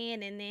 log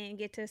in, and then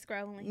get to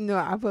scrolling. No,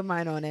 I put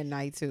mine on at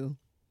night too.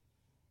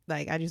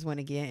 Like, I just want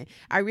to get in.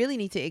 I really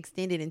need to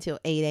extend it until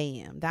 8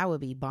 a.m. That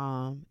would be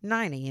bomb.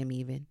 9 a.m.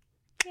 even.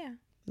 Yeah.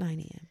 9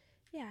 a.m.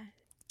 Yeah.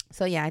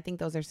 So, yeah, I think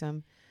those are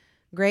some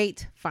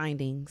great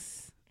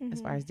findings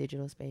as far as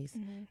digital space.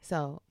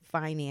 So,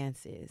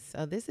 finances.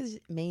 So, this is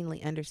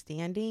mainly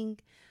understanding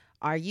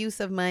our use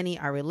of money,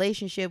 our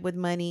relationship with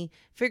money,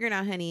 figuring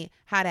out, honey,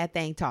 how that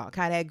thing talk,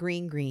 how that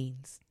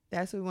greens.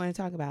 That's what we want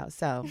to talk about.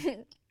 So.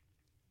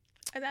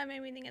 That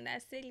made me think of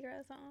that City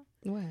Girl song.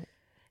 What?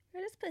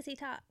 Where this pussy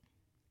talk?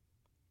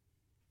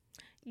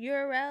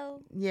 Euro.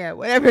 Yeah,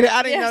 whatever.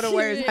 I didn't know the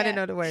words. Yeah. I didn't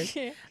know the words.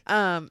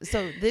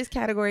 So this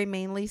category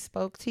mainly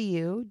spoke to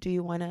you. Do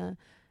you want to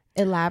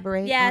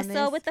elaborate on this?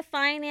 So with the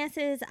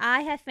finances,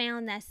 I have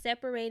found that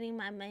separating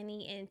my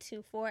money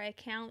into 4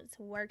 accounts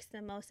works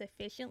the most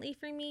efficiently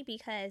for me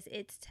because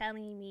it's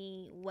telling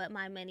me what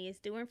my money is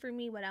doing for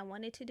me, what I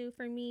want it to do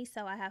for me.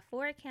 So I have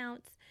 4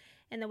 accounts,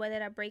 and the way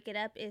that I break it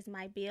up is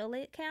my bill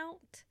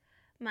account,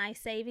 my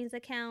savings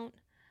account,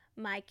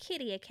 my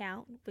kitty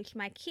account, which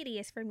my kitty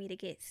is for me to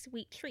get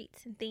sweet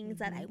treats and things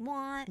that I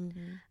want,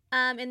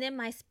 and then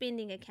my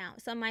spending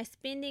account. So my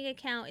spending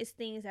account is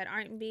things that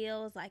aren't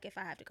bills, like if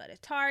I have to go to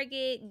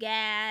Target,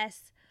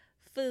 gas,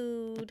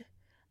 food,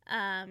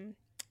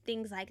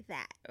 things like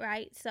that,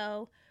 right?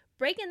 So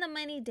breaking the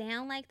money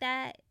down like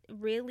that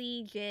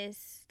really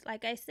just,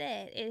 like I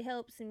said, it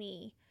helps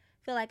me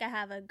feel like I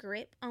have a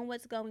grip on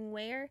what's going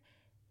where.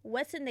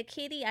 What's in the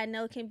kitty, I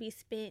know can be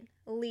spent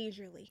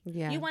leisurely.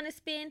 Yeah. You want to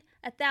spend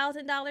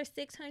 $1,000,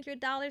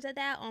 $600 of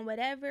that on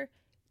whatever,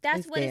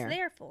 that's what it's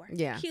there for.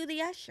 Yeah. Cue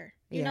the usher.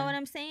 You know what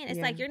I'm saying?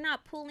 It's like you're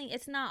not pulling,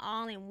 it's not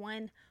all in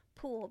one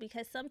pool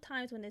because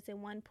sometimes when it's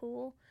in one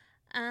pool,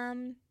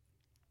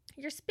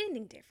 you're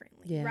spending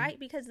differently, right?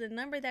 Because the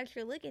number that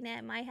you're looking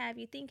at might have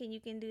you thinking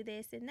you can do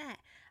this and that.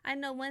 I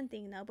know one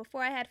thing though,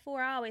 before I had 4,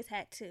 I always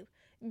had 2.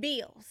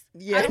 Bills.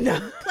 I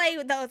don't play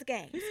with those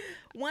games.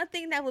 One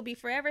thing that will be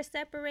forever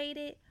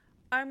separated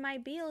are my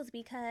bills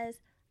because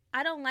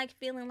I don't like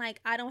feeling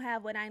like I don't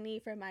have what I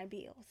need for my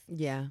bills.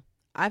 Yeah.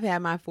 I've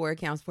had my 4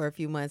 accounts for a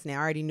few months now.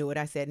 I already knew it.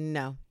 I said,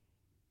 no.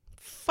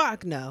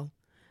 Fuck no.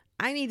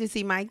 I need to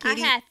see my kitty.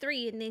 I had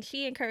 3 and then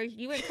you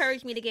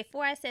encouraged me to get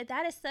 4. I said,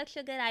 that is such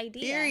a good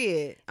idea.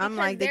 Period. I'm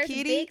like, the kitty.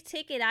 There's big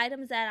ticket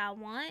items that I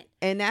want.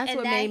 And that's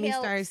what made me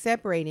start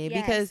separating it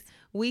because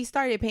we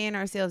started paying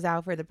ourselves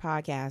out for the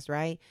podcast,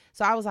 right?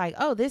 So I was like,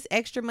 oh, this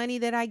extra money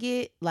that I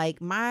get, like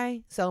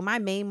my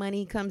main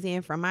money comes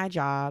in from my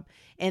job.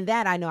 And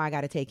that I know I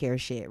got to take care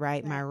of shit,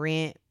 right? My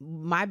rent,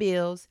 my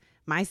bills,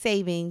 my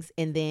savings,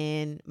 and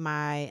then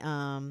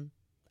my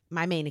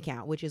main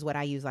account, which is what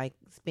I use like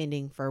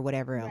spending for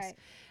whatever else. Right.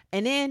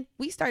 And then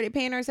we started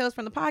paying ourselves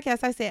from the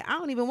podcast. I said, I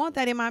don't even want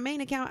that in my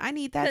main account. I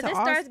need that to because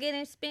it starts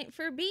getting spent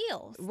for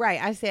bills. Right.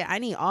 I said, I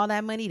need all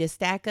that money to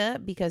stack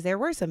up because there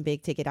were some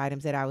big ticket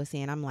items that I was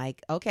seeing. I'm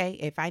like, okay,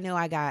 if I know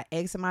I got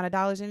X amount of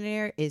dollars in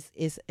there, it's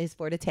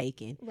for the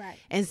taking. Right.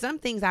 And some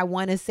things I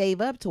want to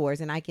save up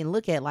towards, and I can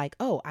look at like,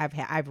 oh,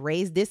 I've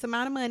raised this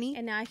amount of money,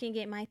 and now I can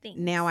get my things.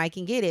 Now I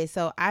can get it.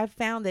 So I've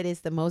found that it's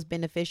the most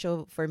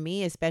beneficial for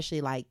me,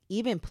 especially like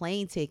even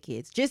plane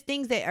tickets, just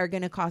things that are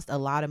going to cost a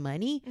lot of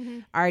money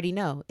are already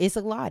know it's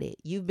allotted.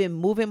 You've been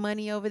moving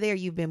money over there.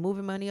 You've been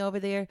moving money over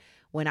there.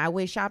 When I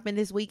went shopping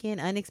this weekend,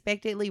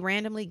 unexpectedly,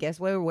 randomly, guess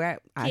where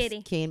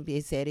Kitty.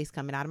 It said it's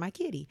coming out of my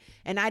kitty.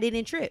 And I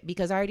didn't trip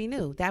because I already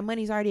knew that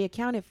money's already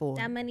accounted for.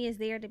 That money is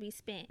there to be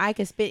spent. I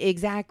can spend,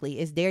 exactly.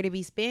 It's there to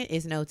be spent.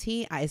 It's no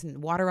tea. It's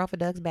water off a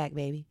duck's back,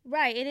 baby.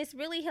 Right. And it's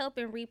really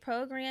helping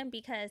reprogram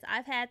because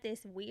I've had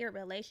this weird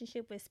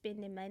relationship with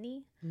spending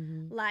money.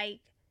 Mm-hmm. Like,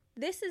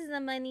 this is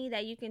the money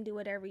that you can do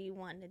whatever you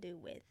want to do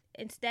with.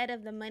 Instead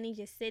of the money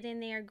just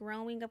sitting there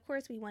growing, of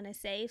course, we want to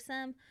save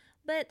some.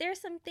 But there's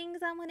some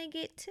things I want to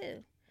get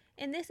too.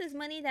 And this is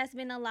money that's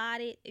been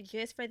allotted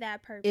just for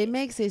that purpose. It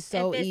makes it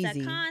so easy. If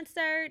it's a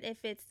concert,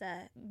 if it's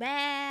a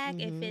bag,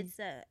 Mm-hmm. if it's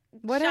a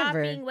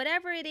Whatever. shopping,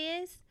 whatever it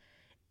is,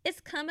 it's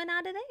coming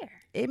out of there.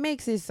 It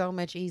makes it so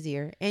much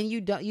easier. And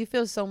you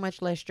feel so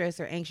much less stressed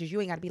or anxious.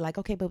 You ain't got to be like,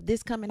 okay, but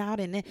this coming out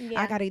and then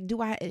I got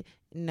to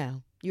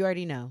no, you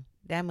already know.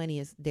 That money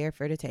is there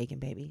for the taking,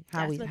 baby.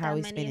 How we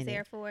spending it.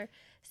 There for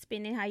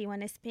spending how you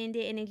want to spend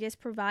it, and it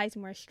just provides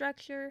more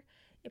structure.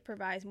 It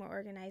provides more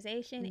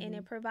organization, and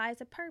it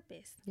provides a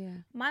purpose. Yeah.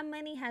 My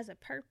money has a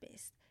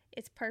purpose.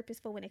 It's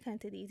purposeful when it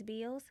comes to these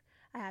bills.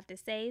 I have to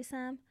save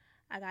some.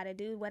 I got to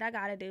do what I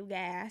got to do,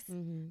 gas.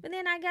 Mm-hmm. But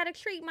then I got to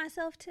treat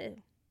myself too.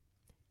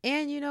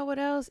 And you know what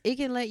else? It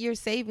can let your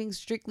savings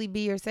strictly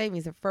be your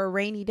savings for a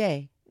rainy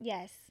day.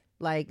 Yes.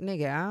 Like,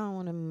 nigga, I don't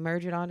want to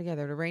merge it all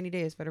together. The rainy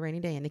day is for the rainy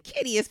day, and the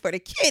kitty is for the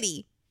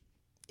kitty.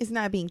 It's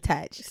not being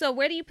touched. So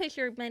where do you put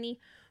your money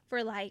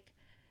for, like,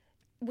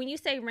 when you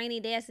say rainy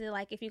days, is it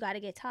like if you got to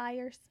get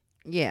tires?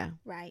 Yeah.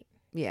 Right.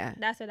 Yeah.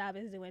 That's what I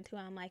was doing too.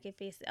 I'm like, if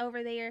it's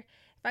over there,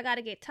 if I got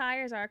to get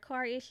tires or a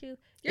car issue,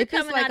 you're if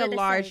coming it's like out a of the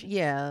large,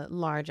 savings.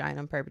 large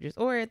item purchase.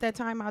 Or at that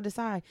time, I'll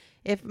decide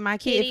if my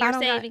kid, Kitty if I or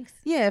don't savings.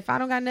 if I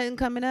don't got nothing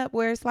coming up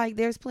where it's like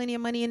there's plenty of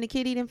money in the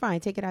kitty, then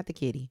fine, take it out the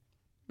kitty.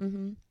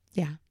 Mm-hmm.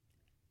 Yeah.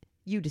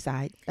 You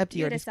decide. Up to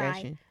your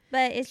discretion.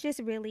 But it's just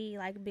really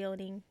like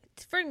building,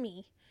 for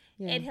me,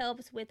 Yeah. it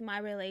helps with my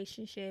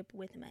relationship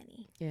with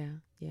money. Yeah.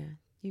 Yeah.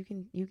 You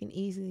can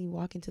easily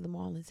walk into the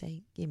mall and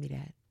say, give me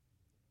that.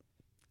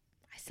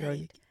 I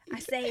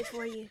saved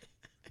for you.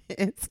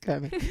 It's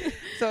coming.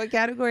 So a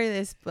category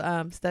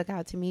that stuck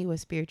out to me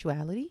was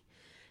spirituality.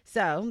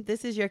 So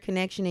this is your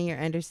connection and your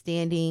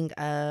understanding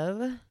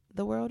of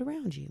the world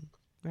around you,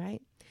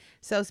 right?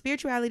 So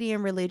spirituality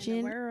and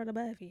religion. The world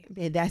above you.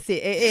 And that's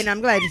it. And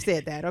I'm glad you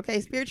said that. Okay.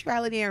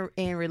 Spirituality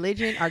and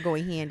religion are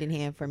going hand in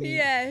hand for me.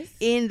 Yes.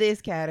 In this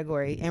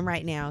category and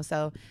right now.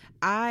 So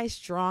I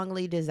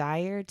strongly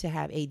desire to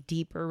have a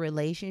deeper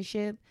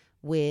relationship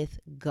with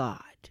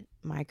God,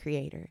 my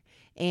creator.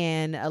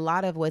 And a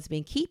lot of what's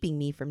been keeping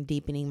me from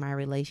deepening my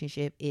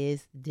relationship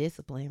is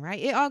discipline,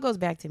 right? It all goes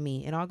back to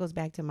me. It all goes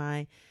back to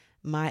my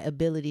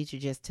ability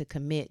to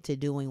commit to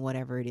doing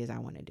whatever it is I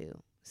want to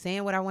do.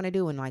 Saying what I want to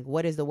do and like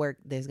what is the work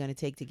that's going to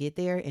take to get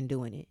there and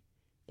doing it.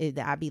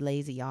 I be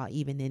lazy, y'all,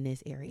 even in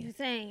this area.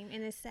 Same,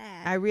 and it's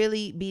sad. I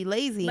really be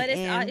lazy. But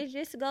it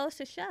just goes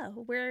to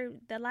show where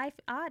the life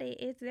audit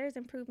is. There's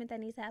improvement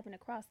that needs to happen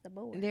across the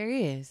board. There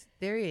is.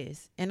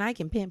 And I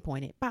can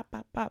pinpoint it. Pop,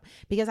 pop, pop.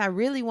 Because I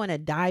really want to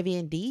dive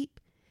in deep.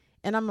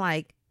 And I'm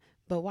like,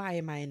 but why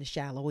am I in the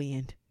shallow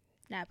end?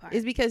 That part.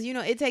 It's because,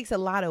 it takes a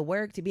lot of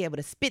work to be able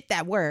to spit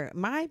that word.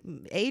 My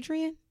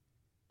Adrian.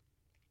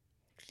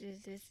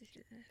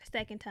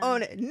 Second time. Oh,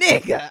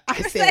 nigga.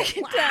 I said,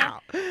 wow.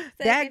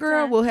 That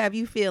girl time. will have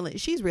you feeling.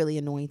 She's really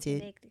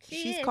anointed.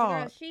 She's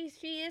called. Girl.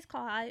 She is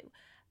called.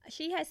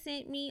 She has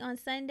sent me on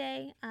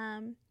Sunday.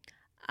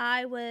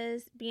 I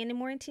was being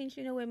more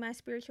intentional with my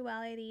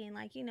spirituality and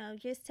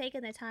just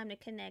taking the time to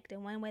connect.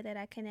 And one way that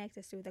I connect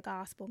is through the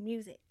gospel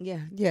music.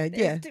 Yeah.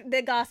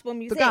 The gospel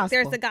music.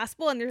 There's the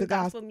gospel and there's the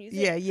gospel music.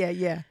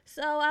 Yeah.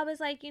 So I was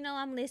like,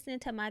 I'm listening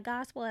to my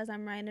gospel as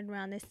I'm riding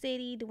around the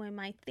city doing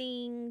my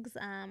things.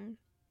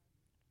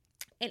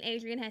 And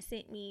Adrian has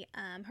sent me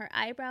her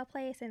eyebrow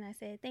place, and I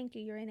said, "Thank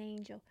you, you're an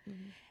angel."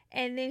 Mm-hmm.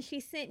 And then she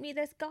sent me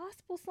this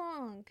gospel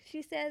song.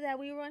 She said that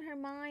we were on her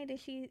mind, and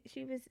she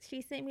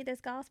sent me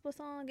this gospel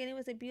song, and it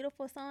was a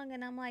beautiful song.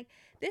 And I'm like,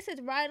 this is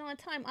right on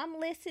time. I'm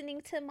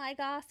listening to my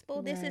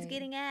gospel. This is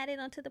getting added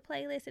onto the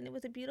playlist, and it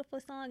was a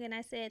beautiful song. And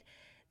I said,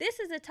 this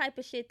is the type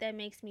of shit that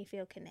makes me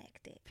feel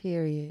connected.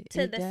 Period.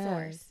 To the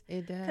source.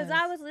 It does. Because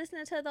I was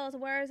listening to those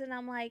words, and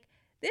I'm like,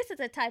 this is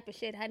the type of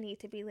shit I need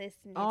to be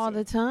listening all to.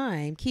 the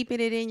time. Keeping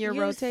it in your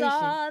rotation. You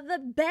saw the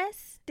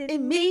best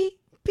in me.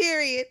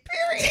 Period.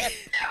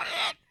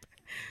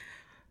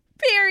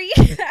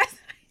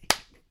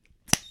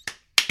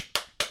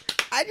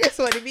 I just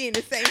want to be in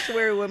the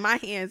sanctuary with my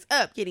hands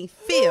up, getting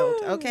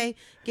filled. Okay,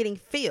 getting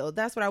filled.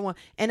 That's what I want.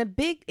 And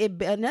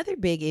another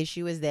big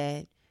issue is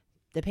that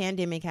the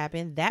pandemic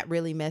happened. That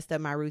really messed up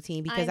my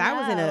routine because I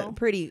was in a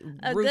pretty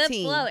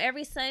routine. Good flow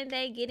every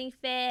Sunday, getting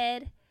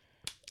fed.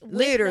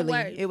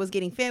 Literally, it was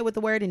getting fed with the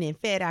word and then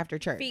fed after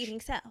church.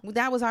 Feeding self.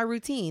 That was our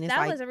routine.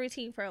 That was a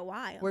routine for a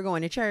while. We're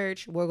going to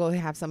church. We're going to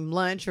have some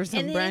lunch or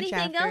some brunch after. And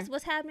anything else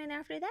was happening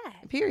after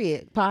that.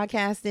 Period.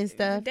 Podcasting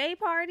stuff. Day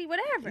party,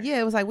 whatever. Yeah,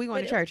 it was like we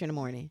going to church in the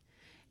morning.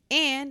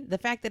 And the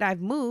fact that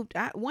I've moved,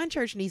 one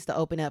church needs to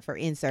open up for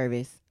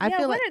in-service. I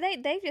feel what like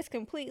are they just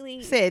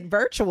completely said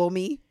virtual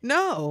me.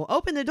 No,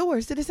 open the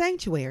doors to the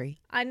sanctuary.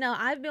 I know.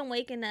 I've been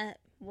waking up.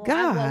 Well,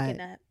 God, I've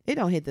woken up. It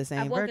don't hit the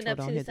same. I've woken virtual up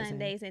don't 2 hit the same.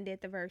 Sundays and did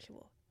the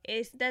virtual.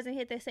 It doesn't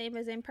hit the same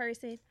as in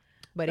person.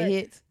 But it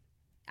hits.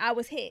 I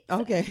was hit.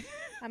 So Okay.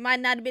 I might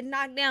not have been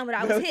knocked down, but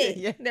I was hit.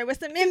 Yeah. There was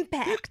some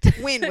impact.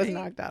 Wind was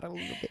knocked out a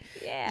little bit.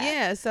 Yeah.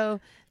 Yeah. So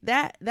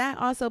that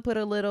also put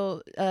a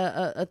little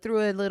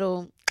threw a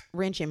little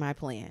wrench in my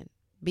plan.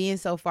 Being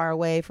so far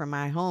away from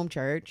my home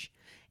church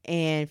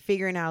and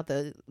figuring out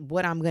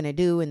what I'm gonna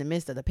do in the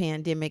midst of the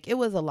pandemic, it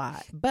was a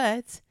lot.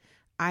 But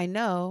I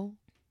know.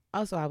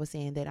 Also, I was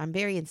saying that I'm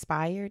very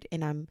inspired,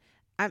 and I'm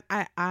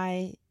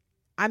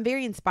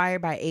very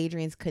inspired by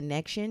Adrian's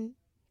connection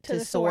to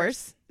the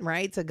source,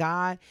 right? To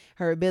God,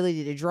 her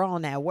ability to draw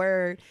on that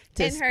word,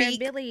 to speak. Her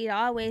ability to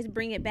always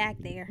bring it back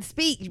there.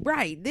 Speak,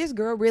 right. This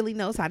girl really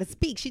knows how to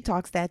speak. She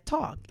talks that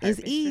talk.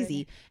 It's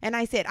easy. And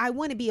I said, I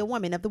want to be a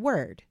woman of the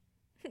word.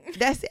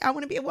 That's it. I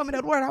want to be a woman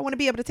of the word. I want to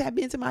be able to tap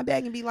into my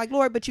bag and be like,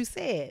 Lord, but you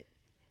said.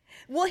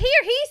 Well,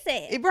 here he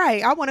said.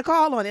 Right. I want to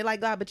call on it like,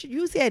 God, but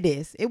you said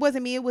this. It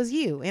wasn't me. It was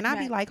you. And I'd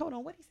be like, hold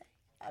on, what he say?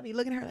 I'd be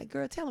looking at her like,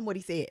 girl, tell him what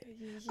he said.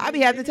 I'd be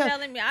having to tell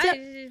telling me.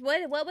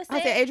 What was said?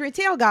 I said, Adrian,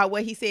 tell God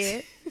what he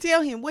said.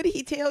 Tell him. What did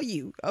he tell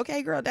you?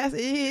 Okay, girl, that's it.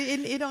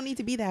 It don't need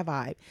to be that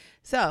vibe.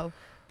 So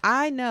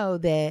I know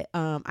that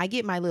I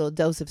get my little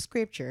dose of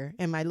scripture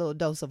and my little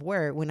dose of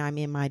word when I'm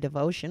in my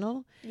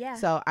devotional. Yeah.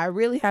 So I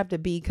really have to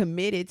be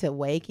committed to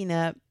waking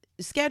up,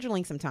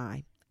 scheduling some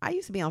time. I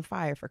used to be on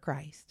fire for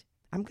Christ.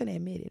 I'm going to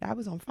admit it. I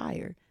was on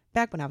fire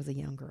back when I was a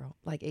young girl,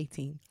 like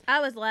 18.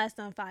 I was last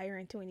on fire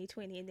in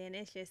 2020, and then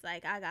it's just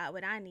like I got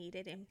what I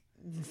needed and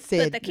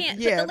Said, put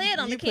the lid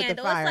on the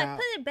candle. It's like,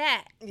 put it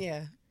back.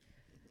 Yeah.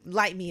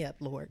 Light me up,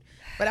 Lord.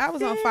 But I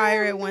was on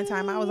fire at one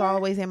time. I was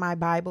always in my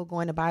Bible,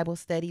 going to Bible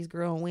studies,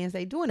 girl, on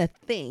Wednesday, doing a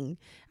thing.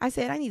 I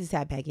said, I need to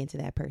tap back into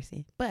that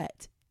person.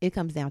 But it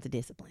comes down to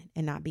discipline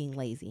and not being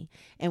lazy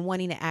and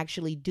wanting to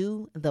actually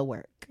do the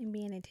work. And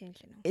being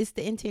intentional. It's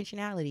the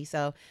intentionality.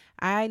 So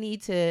I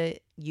need to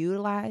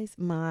utilize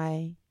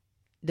my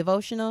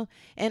devotional.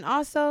 And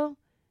also,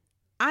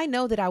 I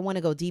know that I want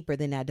to go deeper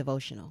than that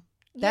devotional.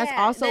 That's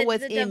also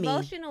what's in me. The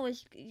devotional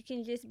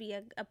can just be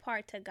a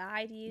part to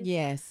guide you.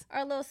 Yes.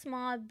 Or little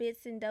small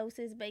bits and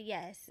doses. But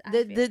yes.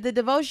 The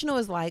devotional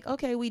is like,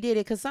 okay, we did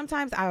it. Because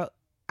sometimes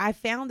I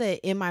found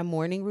that in my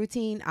morning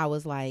routine, I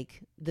was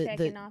like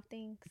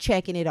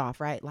checking it off,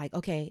 right? Like,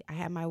 okay, I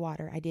had my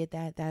water. I did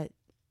that.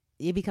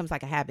 It becomes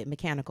like a habit,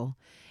 mechanical.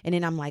 And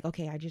then I'm like,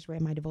 okay, I just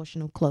read my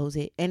devotional, close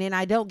it. And then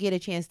I don't get a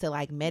chance to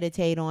like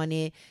meditate on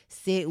it,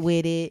 sit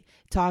with it,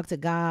 talk to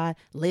God,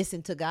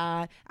 listen to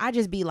God. I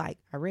just be like,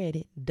 I read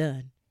it,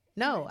 done.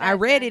 No, I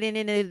read it and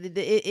then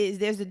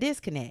there's a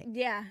disconnect.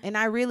 Yeah. And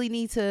I really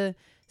need to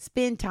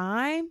spend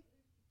time.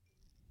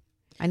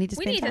 We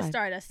need to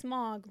start a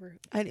small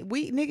group.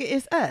 Nigga,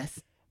 it's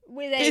us.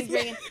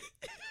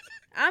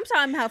 I'm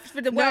talking about for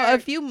the word. No, a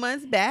few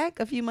months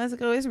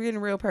ago, it's getting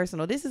real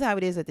personal. This is how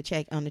it is at the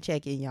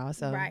check-in, y'all.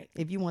 So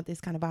if you want this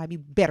kind of vibe, you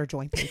better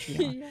join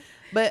Patreon. Yeah.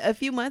 But a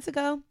few months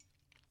ago,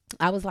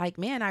 I was like,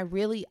 man, I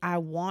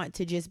want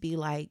to just be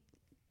like,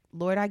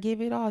 Lord, I give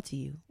it all to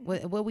you.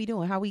 What we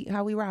doing? How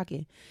we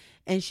rocking?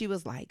 And she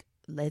was like,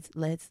 let's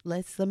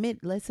submit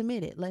it. Let's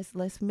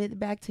submit it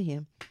back to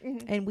him.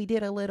 Mm-hmm. And we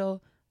did a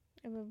little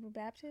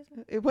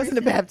baptism. It wasn't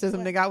a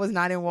baptism, nigga. I was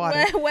not in water.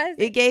 What was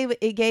it?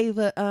 It gave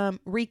a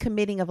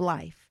recommitting of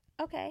life.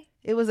 Okay.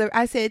 It was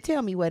I said,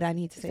 tell me what I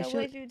need to say. So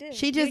what'd you do?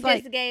 She just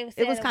gave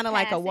it was kind of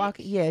like a walk.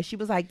 Yeah, she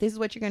was like, this is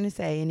what you're gonna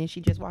say, and then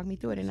she just walked me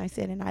through it, and I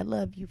said, and I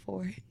love you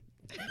for it.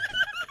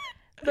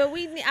 But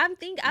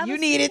you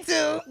needed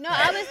to. No,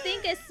 I was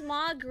thinking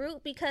small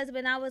group because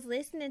when I was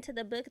listening to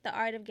the book, The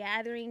Art of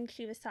Gathering,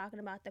 she was talking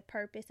about the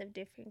purpose of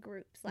different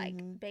groups,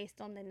 like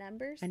based on the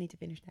numbers. I need to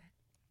finish that.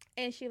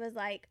 And she was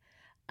like,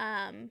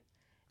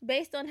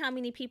 based on how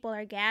many people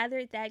are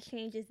gathered, that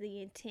changes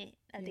the intent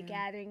of the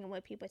gathering and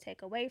what people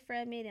take away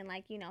from it, and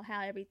like,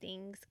 how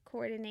everything's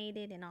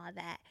coordinated and all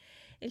that.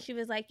 And she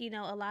was like,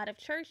 a lot of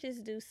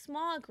churches do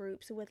small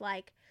groups with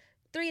like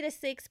 3 to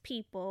 6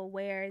 people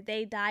where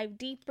they dive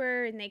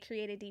deeper and they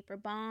create a deeper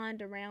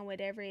bond around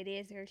whatever it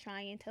is they're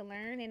trying to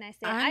learn. And I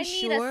said, I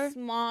need a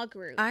small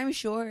group. I'm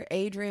sure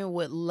Adrian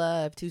would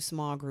love to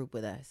small group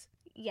with us.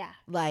 Yeah.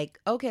 Like,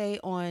 okay,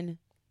 on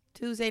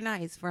Tuesday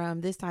nights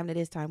from this time to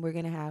this time, we're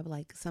going to have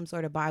like some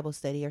sort of Bible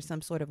study or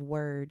some sort of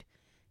word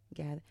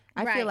gather.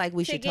 I feel like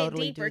we should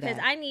totally do that. Because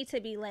I need to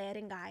be led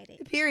and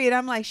guided. Period.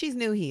 I'm like, she's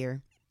new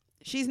here.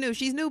 She's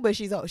new, but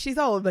she's old. She's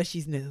old, but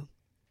she's new.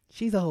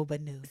 She's old,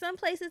 but new. Some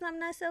places I'm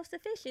not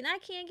self-sufficient. I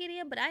can't get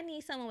in, but I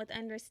need someone with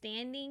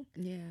understanding.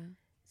 Yeah.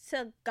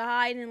 To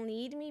guide and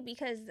lead me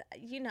because,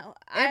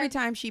 every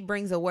time she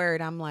brings a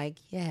word, I'm like,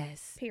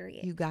 yes.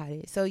 Period. You got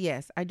it. So,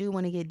 yes, I do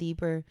want to get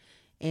deeper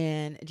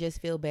and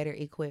just feel better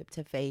equipped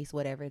to face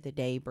whatever the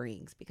day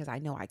brings because I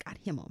know I got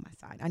him on my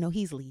side. I know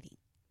he's leading.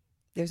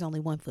 There's only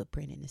one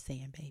footprint in the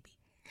sand, baby.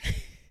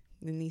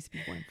 There needs to be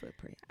one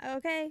footprint.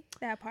 Okay,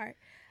 that part.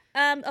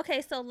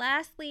 Okay, so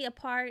lastly, a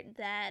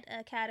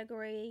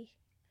category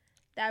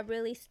that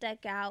really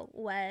stuck out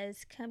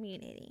was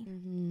community.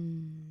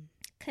 Mm-hmm.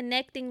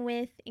 Connecting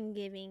with and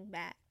giving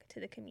back to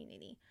the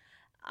community.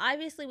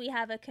 Obviously, we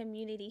have a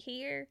community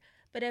here,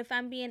 but if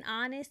I'm being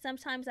honest,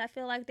 sometimes I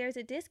feel like there's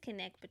a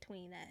disconnect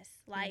between us.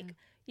 Like,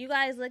 you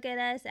guys look at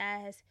us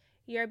as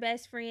your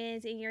best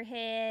friends in your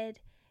head.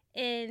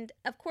 And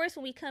of course,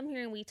 when we come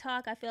here and we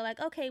talk, I feel like,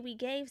 okay, we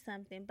gave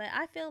something, but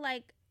I feel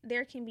like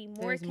there can be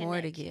more There's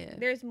more to give.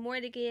 There's more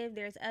to give.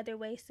 There's other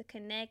ways to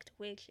connect,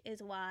 which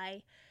is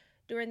why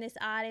during this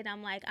audit,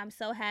 I'm like, I'm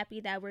so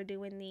happy that we're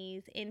doing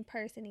these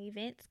in-person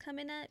events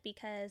coming up,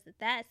 because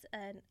that's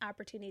an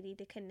opportunity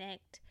to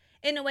connect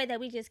in a way that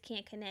we just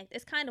can't connect.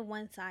 It's kind of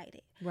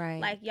one-sided. Right.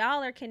 Like,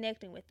 y'all are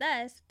connecting with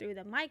us through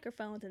the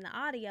microphones and the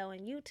audio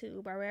and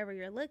YouTube or wherever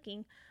you're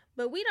looking,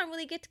 but we don't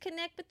really get to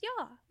connect with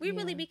y'all. We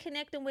really be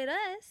connecting with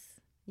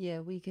us. Yeah,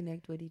 we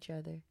connect with each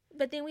other.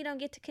 But then we don't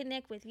get to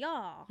connect with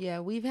y'all. Yeah,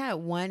 we've had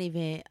one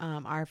event,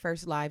 our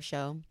first live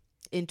show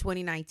in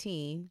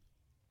 2019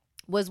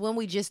 was when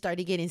we just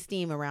started getting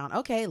steam around,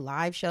 okay,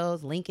 live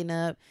shows, linking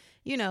up,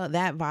 you know,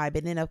 that vibe.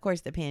 And then, of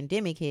course, the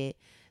pandemic hit.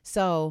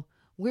 So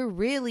we're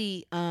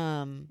really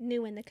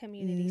new in the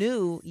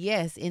community.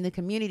 Yes, in the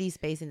community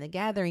space, in the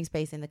gathering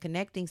space, in the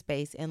connecting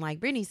space. And like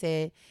Brittany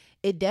said,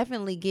 it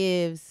definitely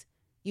gives,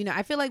 you know,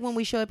 I feel like when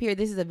we show up here,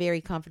 this is a very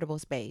comfortable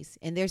space,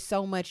 and there's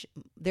so much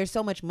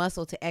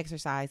muscle to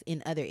exercise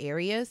in other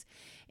areas.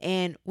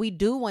 And we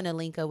do want to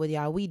link up with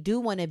y'all. We do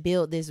want to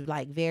build this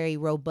like very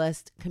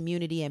robust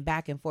community and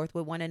back and forth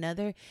with one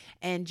another,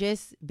 and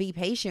just be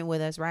patient with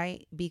us,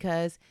 right?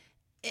 Because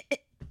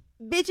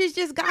bitches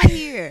just got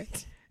here.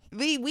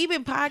 We've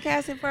been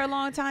podcasting for a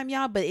long time,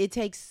 y'all, but it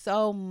takes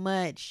so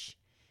much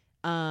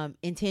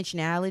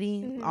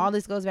intentionality. Mm-hmm. All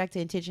this goes back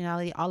to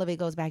intentionality. All of it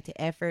goes back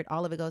to effort.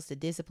 All of it goes to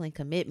discipline,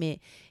 commitment.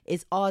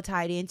 It's all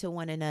tied into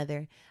one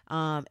another.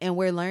 And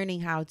we're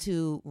learning how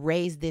to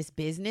raise this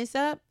business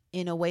up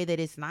in a way that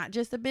it's not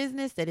just a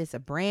business, that it's a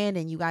brand,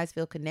 and you guys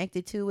feel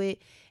connected to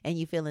it and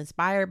you feel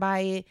inspired by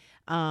it.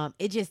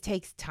 It just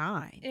takes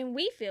time. And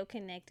we feel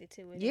connected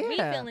to it. Yeah. And we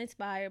feel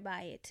inspired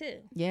by it too.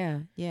 Yeah,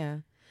 yeah.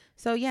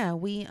 So yeah,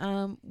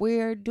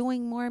 we're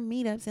doing more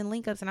meetups and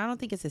link ups, and I don't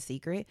think it's a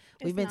secret.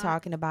 We've been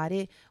talking about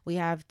it. We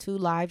have 2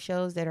 live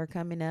shows that are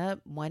coming up,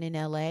 one in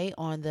LA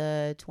on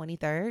the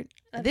 23rd.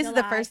 This is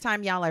the first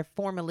time y'all are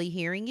formally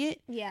hearing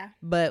it. Yeah.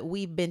 But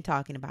we've been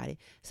talking about it.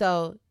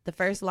 So the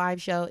first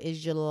live show is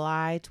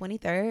July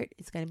 23rd.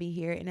 It's going to be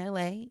here in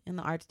LA in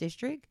the Arts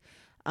District.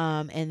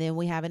 And then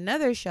we have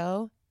another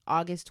show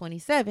August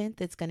 27th.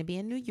 It's going to be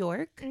in New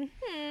York.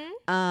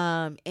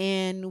 Mm-hmm.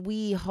 And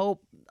we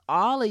hope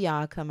all of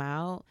y'all come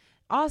out.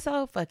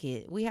 Also, fuck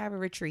it, we have a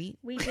retreat.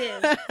 We do.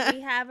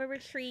 We have a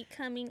retreat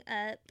coming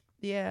up.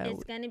 Yeah.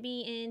 It's going to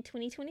be in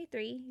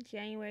 2023,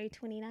 January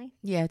 29th.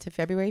 Yeah, to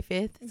February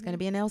 5th. It's going to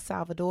be in El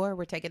Salvador.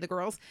 We're taking the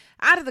girls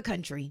out of the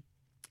country.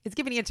 It's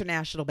giving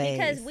international base.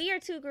 Because we are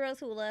 2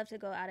 girls who love to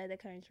go out of the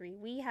country.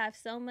 We have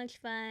so much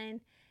fun,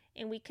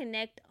 and we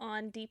connect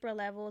on deeper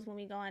levels when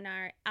we go on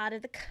our out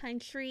of the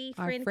country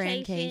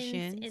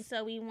friendcations. And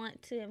so we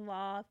want to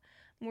involve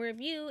more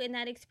of you in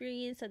that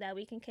experience so that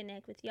we can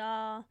connect with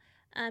y'all.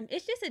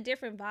 It's just a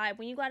different vibe.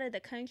 When you go out of the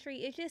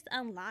country, it just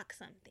unlocks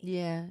something.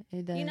 Yeah,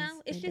 it does. You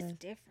know, it's just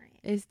different.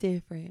 It's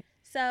different.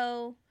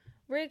 So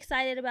we're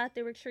excited about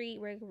the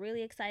retreat. We're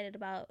really excited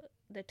about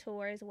the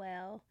tour as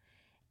well.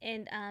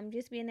 And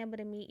just being able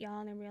to meet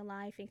y'all in real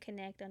life and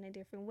connect on a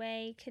different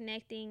way.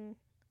 Connecting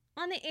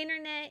on the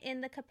internet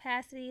in the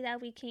capacity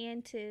that we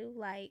can too.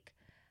 Like,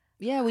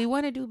 yeah, we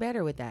want to do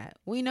better with that.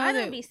 We know I that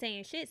don't be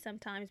saying shit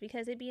sometimes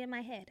because it be in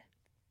my head.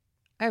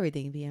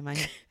 Everything be in my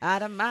head.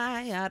 Out of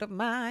my.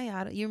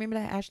 You remember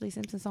that Ashley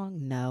Simpson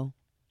song? No,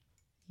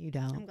 you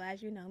don't. I'm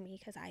glad you know me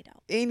because I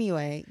don't.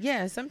 Anyway,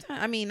 yeah,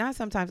 sometimes, I mean, not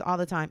sometimes, all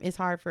the time, it's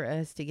hard for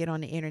us to get on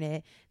the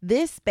internet.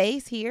 This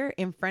space here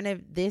in front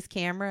of this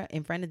camera,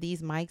 in front of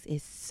these mics,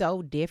 is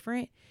so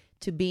different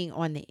to being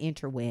on the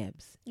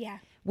interwebs. Yeah.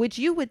 Which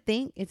you would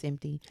think, it's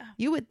empty. Oh.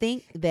 You would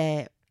think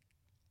that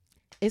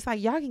it's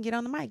like y'all can get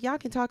on the mic. Y'all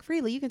can talk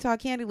freely. You can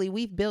talk candidly.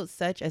 We've built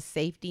such a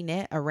safety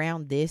net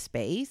around this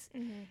space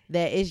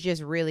that it's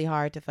just really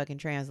hard to fucking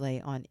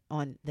translate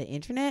on the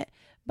internet.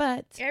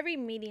 But every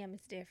medium is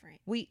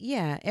different.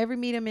 Every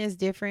medium is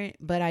different.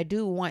 But I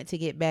do want to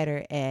get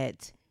better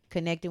at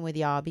connecting with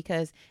y'all,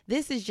 because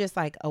this is just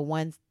like a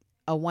once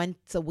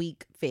a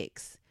week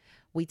fix.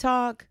 We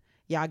talk.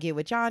 Y'all get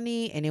what y'all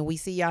need, and then we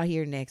see y'all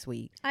here next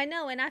week. I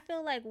know, and I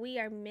feel like we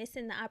are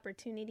missing the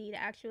opportunity to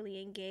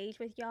actually engage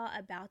with y'all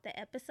about the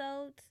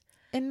episodes.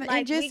 And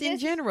just in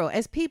general,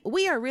 as people,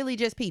 we are really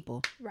just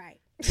people. Right.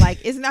 Like,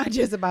 it's not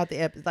just about the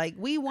episode. Like,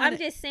 I'm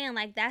just saying,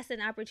 like, that's an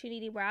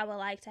opportunity where I would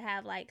like to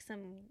have, like,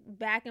 some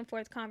back and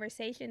forth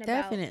conversation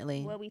about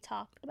what we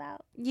talked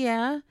about.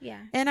 Yeah.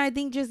 Yeah. And I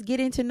think just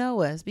getting to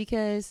know us,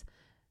 because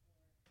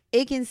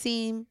it can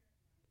seem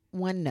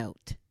one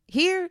note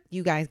Here,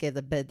 you guys get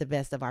the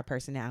best of our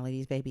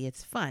personalities, baby.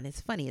 It's fun.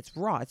 It's funny. It's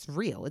raw. It's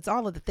real. It's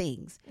all of the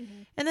things.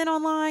 Mm-hmm. And then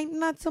online,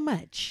 not so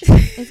much.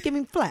 It's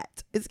giving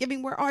flat. It's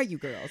giving, where are you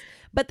girls?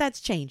 But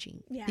that's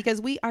changing because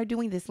we are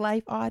doing this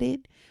life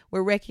audit.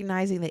 We're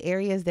recognizing the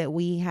areas that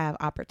we have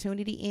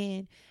opportunity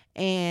in.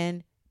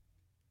 And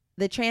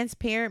the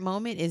transparent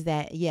moment is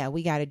that,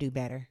 we got to do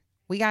better.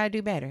 We got to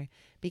do better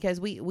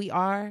because we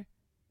are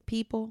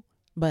people,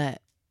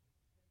 but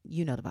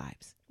you know the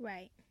vibes.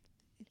 Right.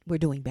 We're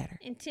doing better.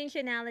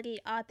 Intentionality,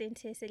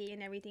 authenticity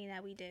in everything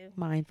that we do.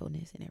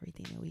 Mindfulness in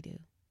everything that we do.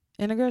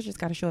 And the girls just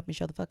got to show up and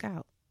show the fuck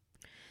out.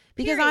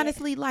 Because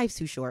honestly, life's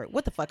too short.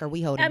 What the fuck are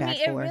we holding back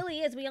for? It really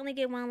is. We only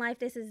get one life.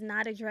 This is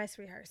not a dress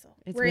rehearsal.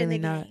 We're really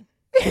in the game.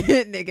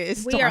 Nigga, it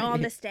started. We are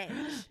on the stage.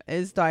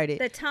 It started.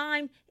 The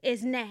time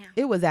is now.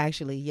 It was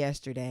actually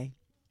yesterday.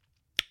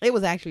 It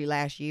was actually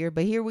last year,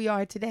 but here we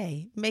are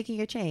today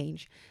making a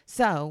change.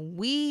 So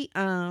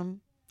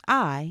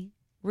I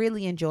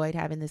really enjoyed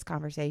having this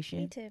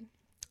conversation. Me too.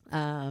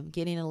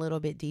 Getting a little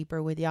bit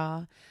deeper with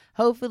y'all.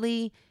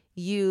 Hopefully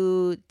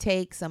you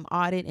take some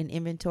audit and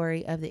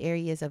inventory of the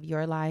areas of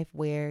your life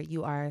where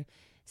you are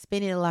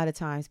spending a lot of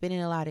time,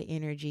 spending a lot of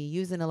energy,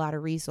 using a lot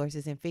of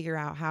resources, and figure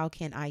out how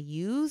can I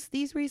use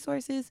these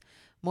resources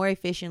more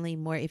efficiently,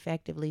 more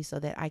effectively, so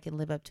that I can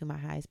live up to my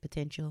highest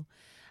potential.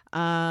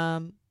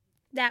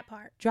 That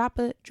part. Drop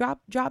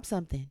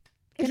something.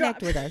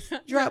 Connect with us.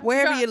 Drop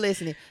wherever you're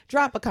listening.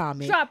 Drop a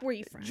comment. Drop where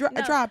you're from.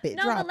 Drop it.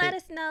 But let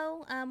us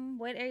know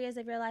what areas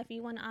of your life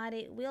you want to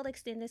audit. We'll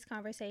extend this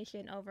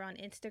conversation over on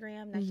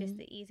Instagram. That's just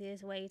the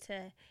easiest way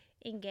to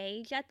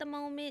engage at the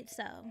moment.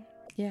 So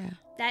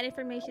that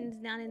information is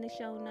down in the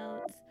show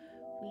notes.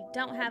 We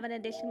don't have an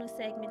additional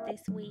segment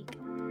this week,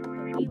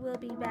 but we will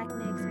be back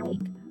next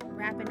week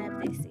wrapping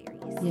up this series.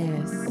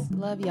 Yes.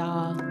 Love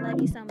y'all.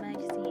 Love you so much.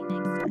 See you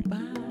next time.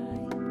 Bye.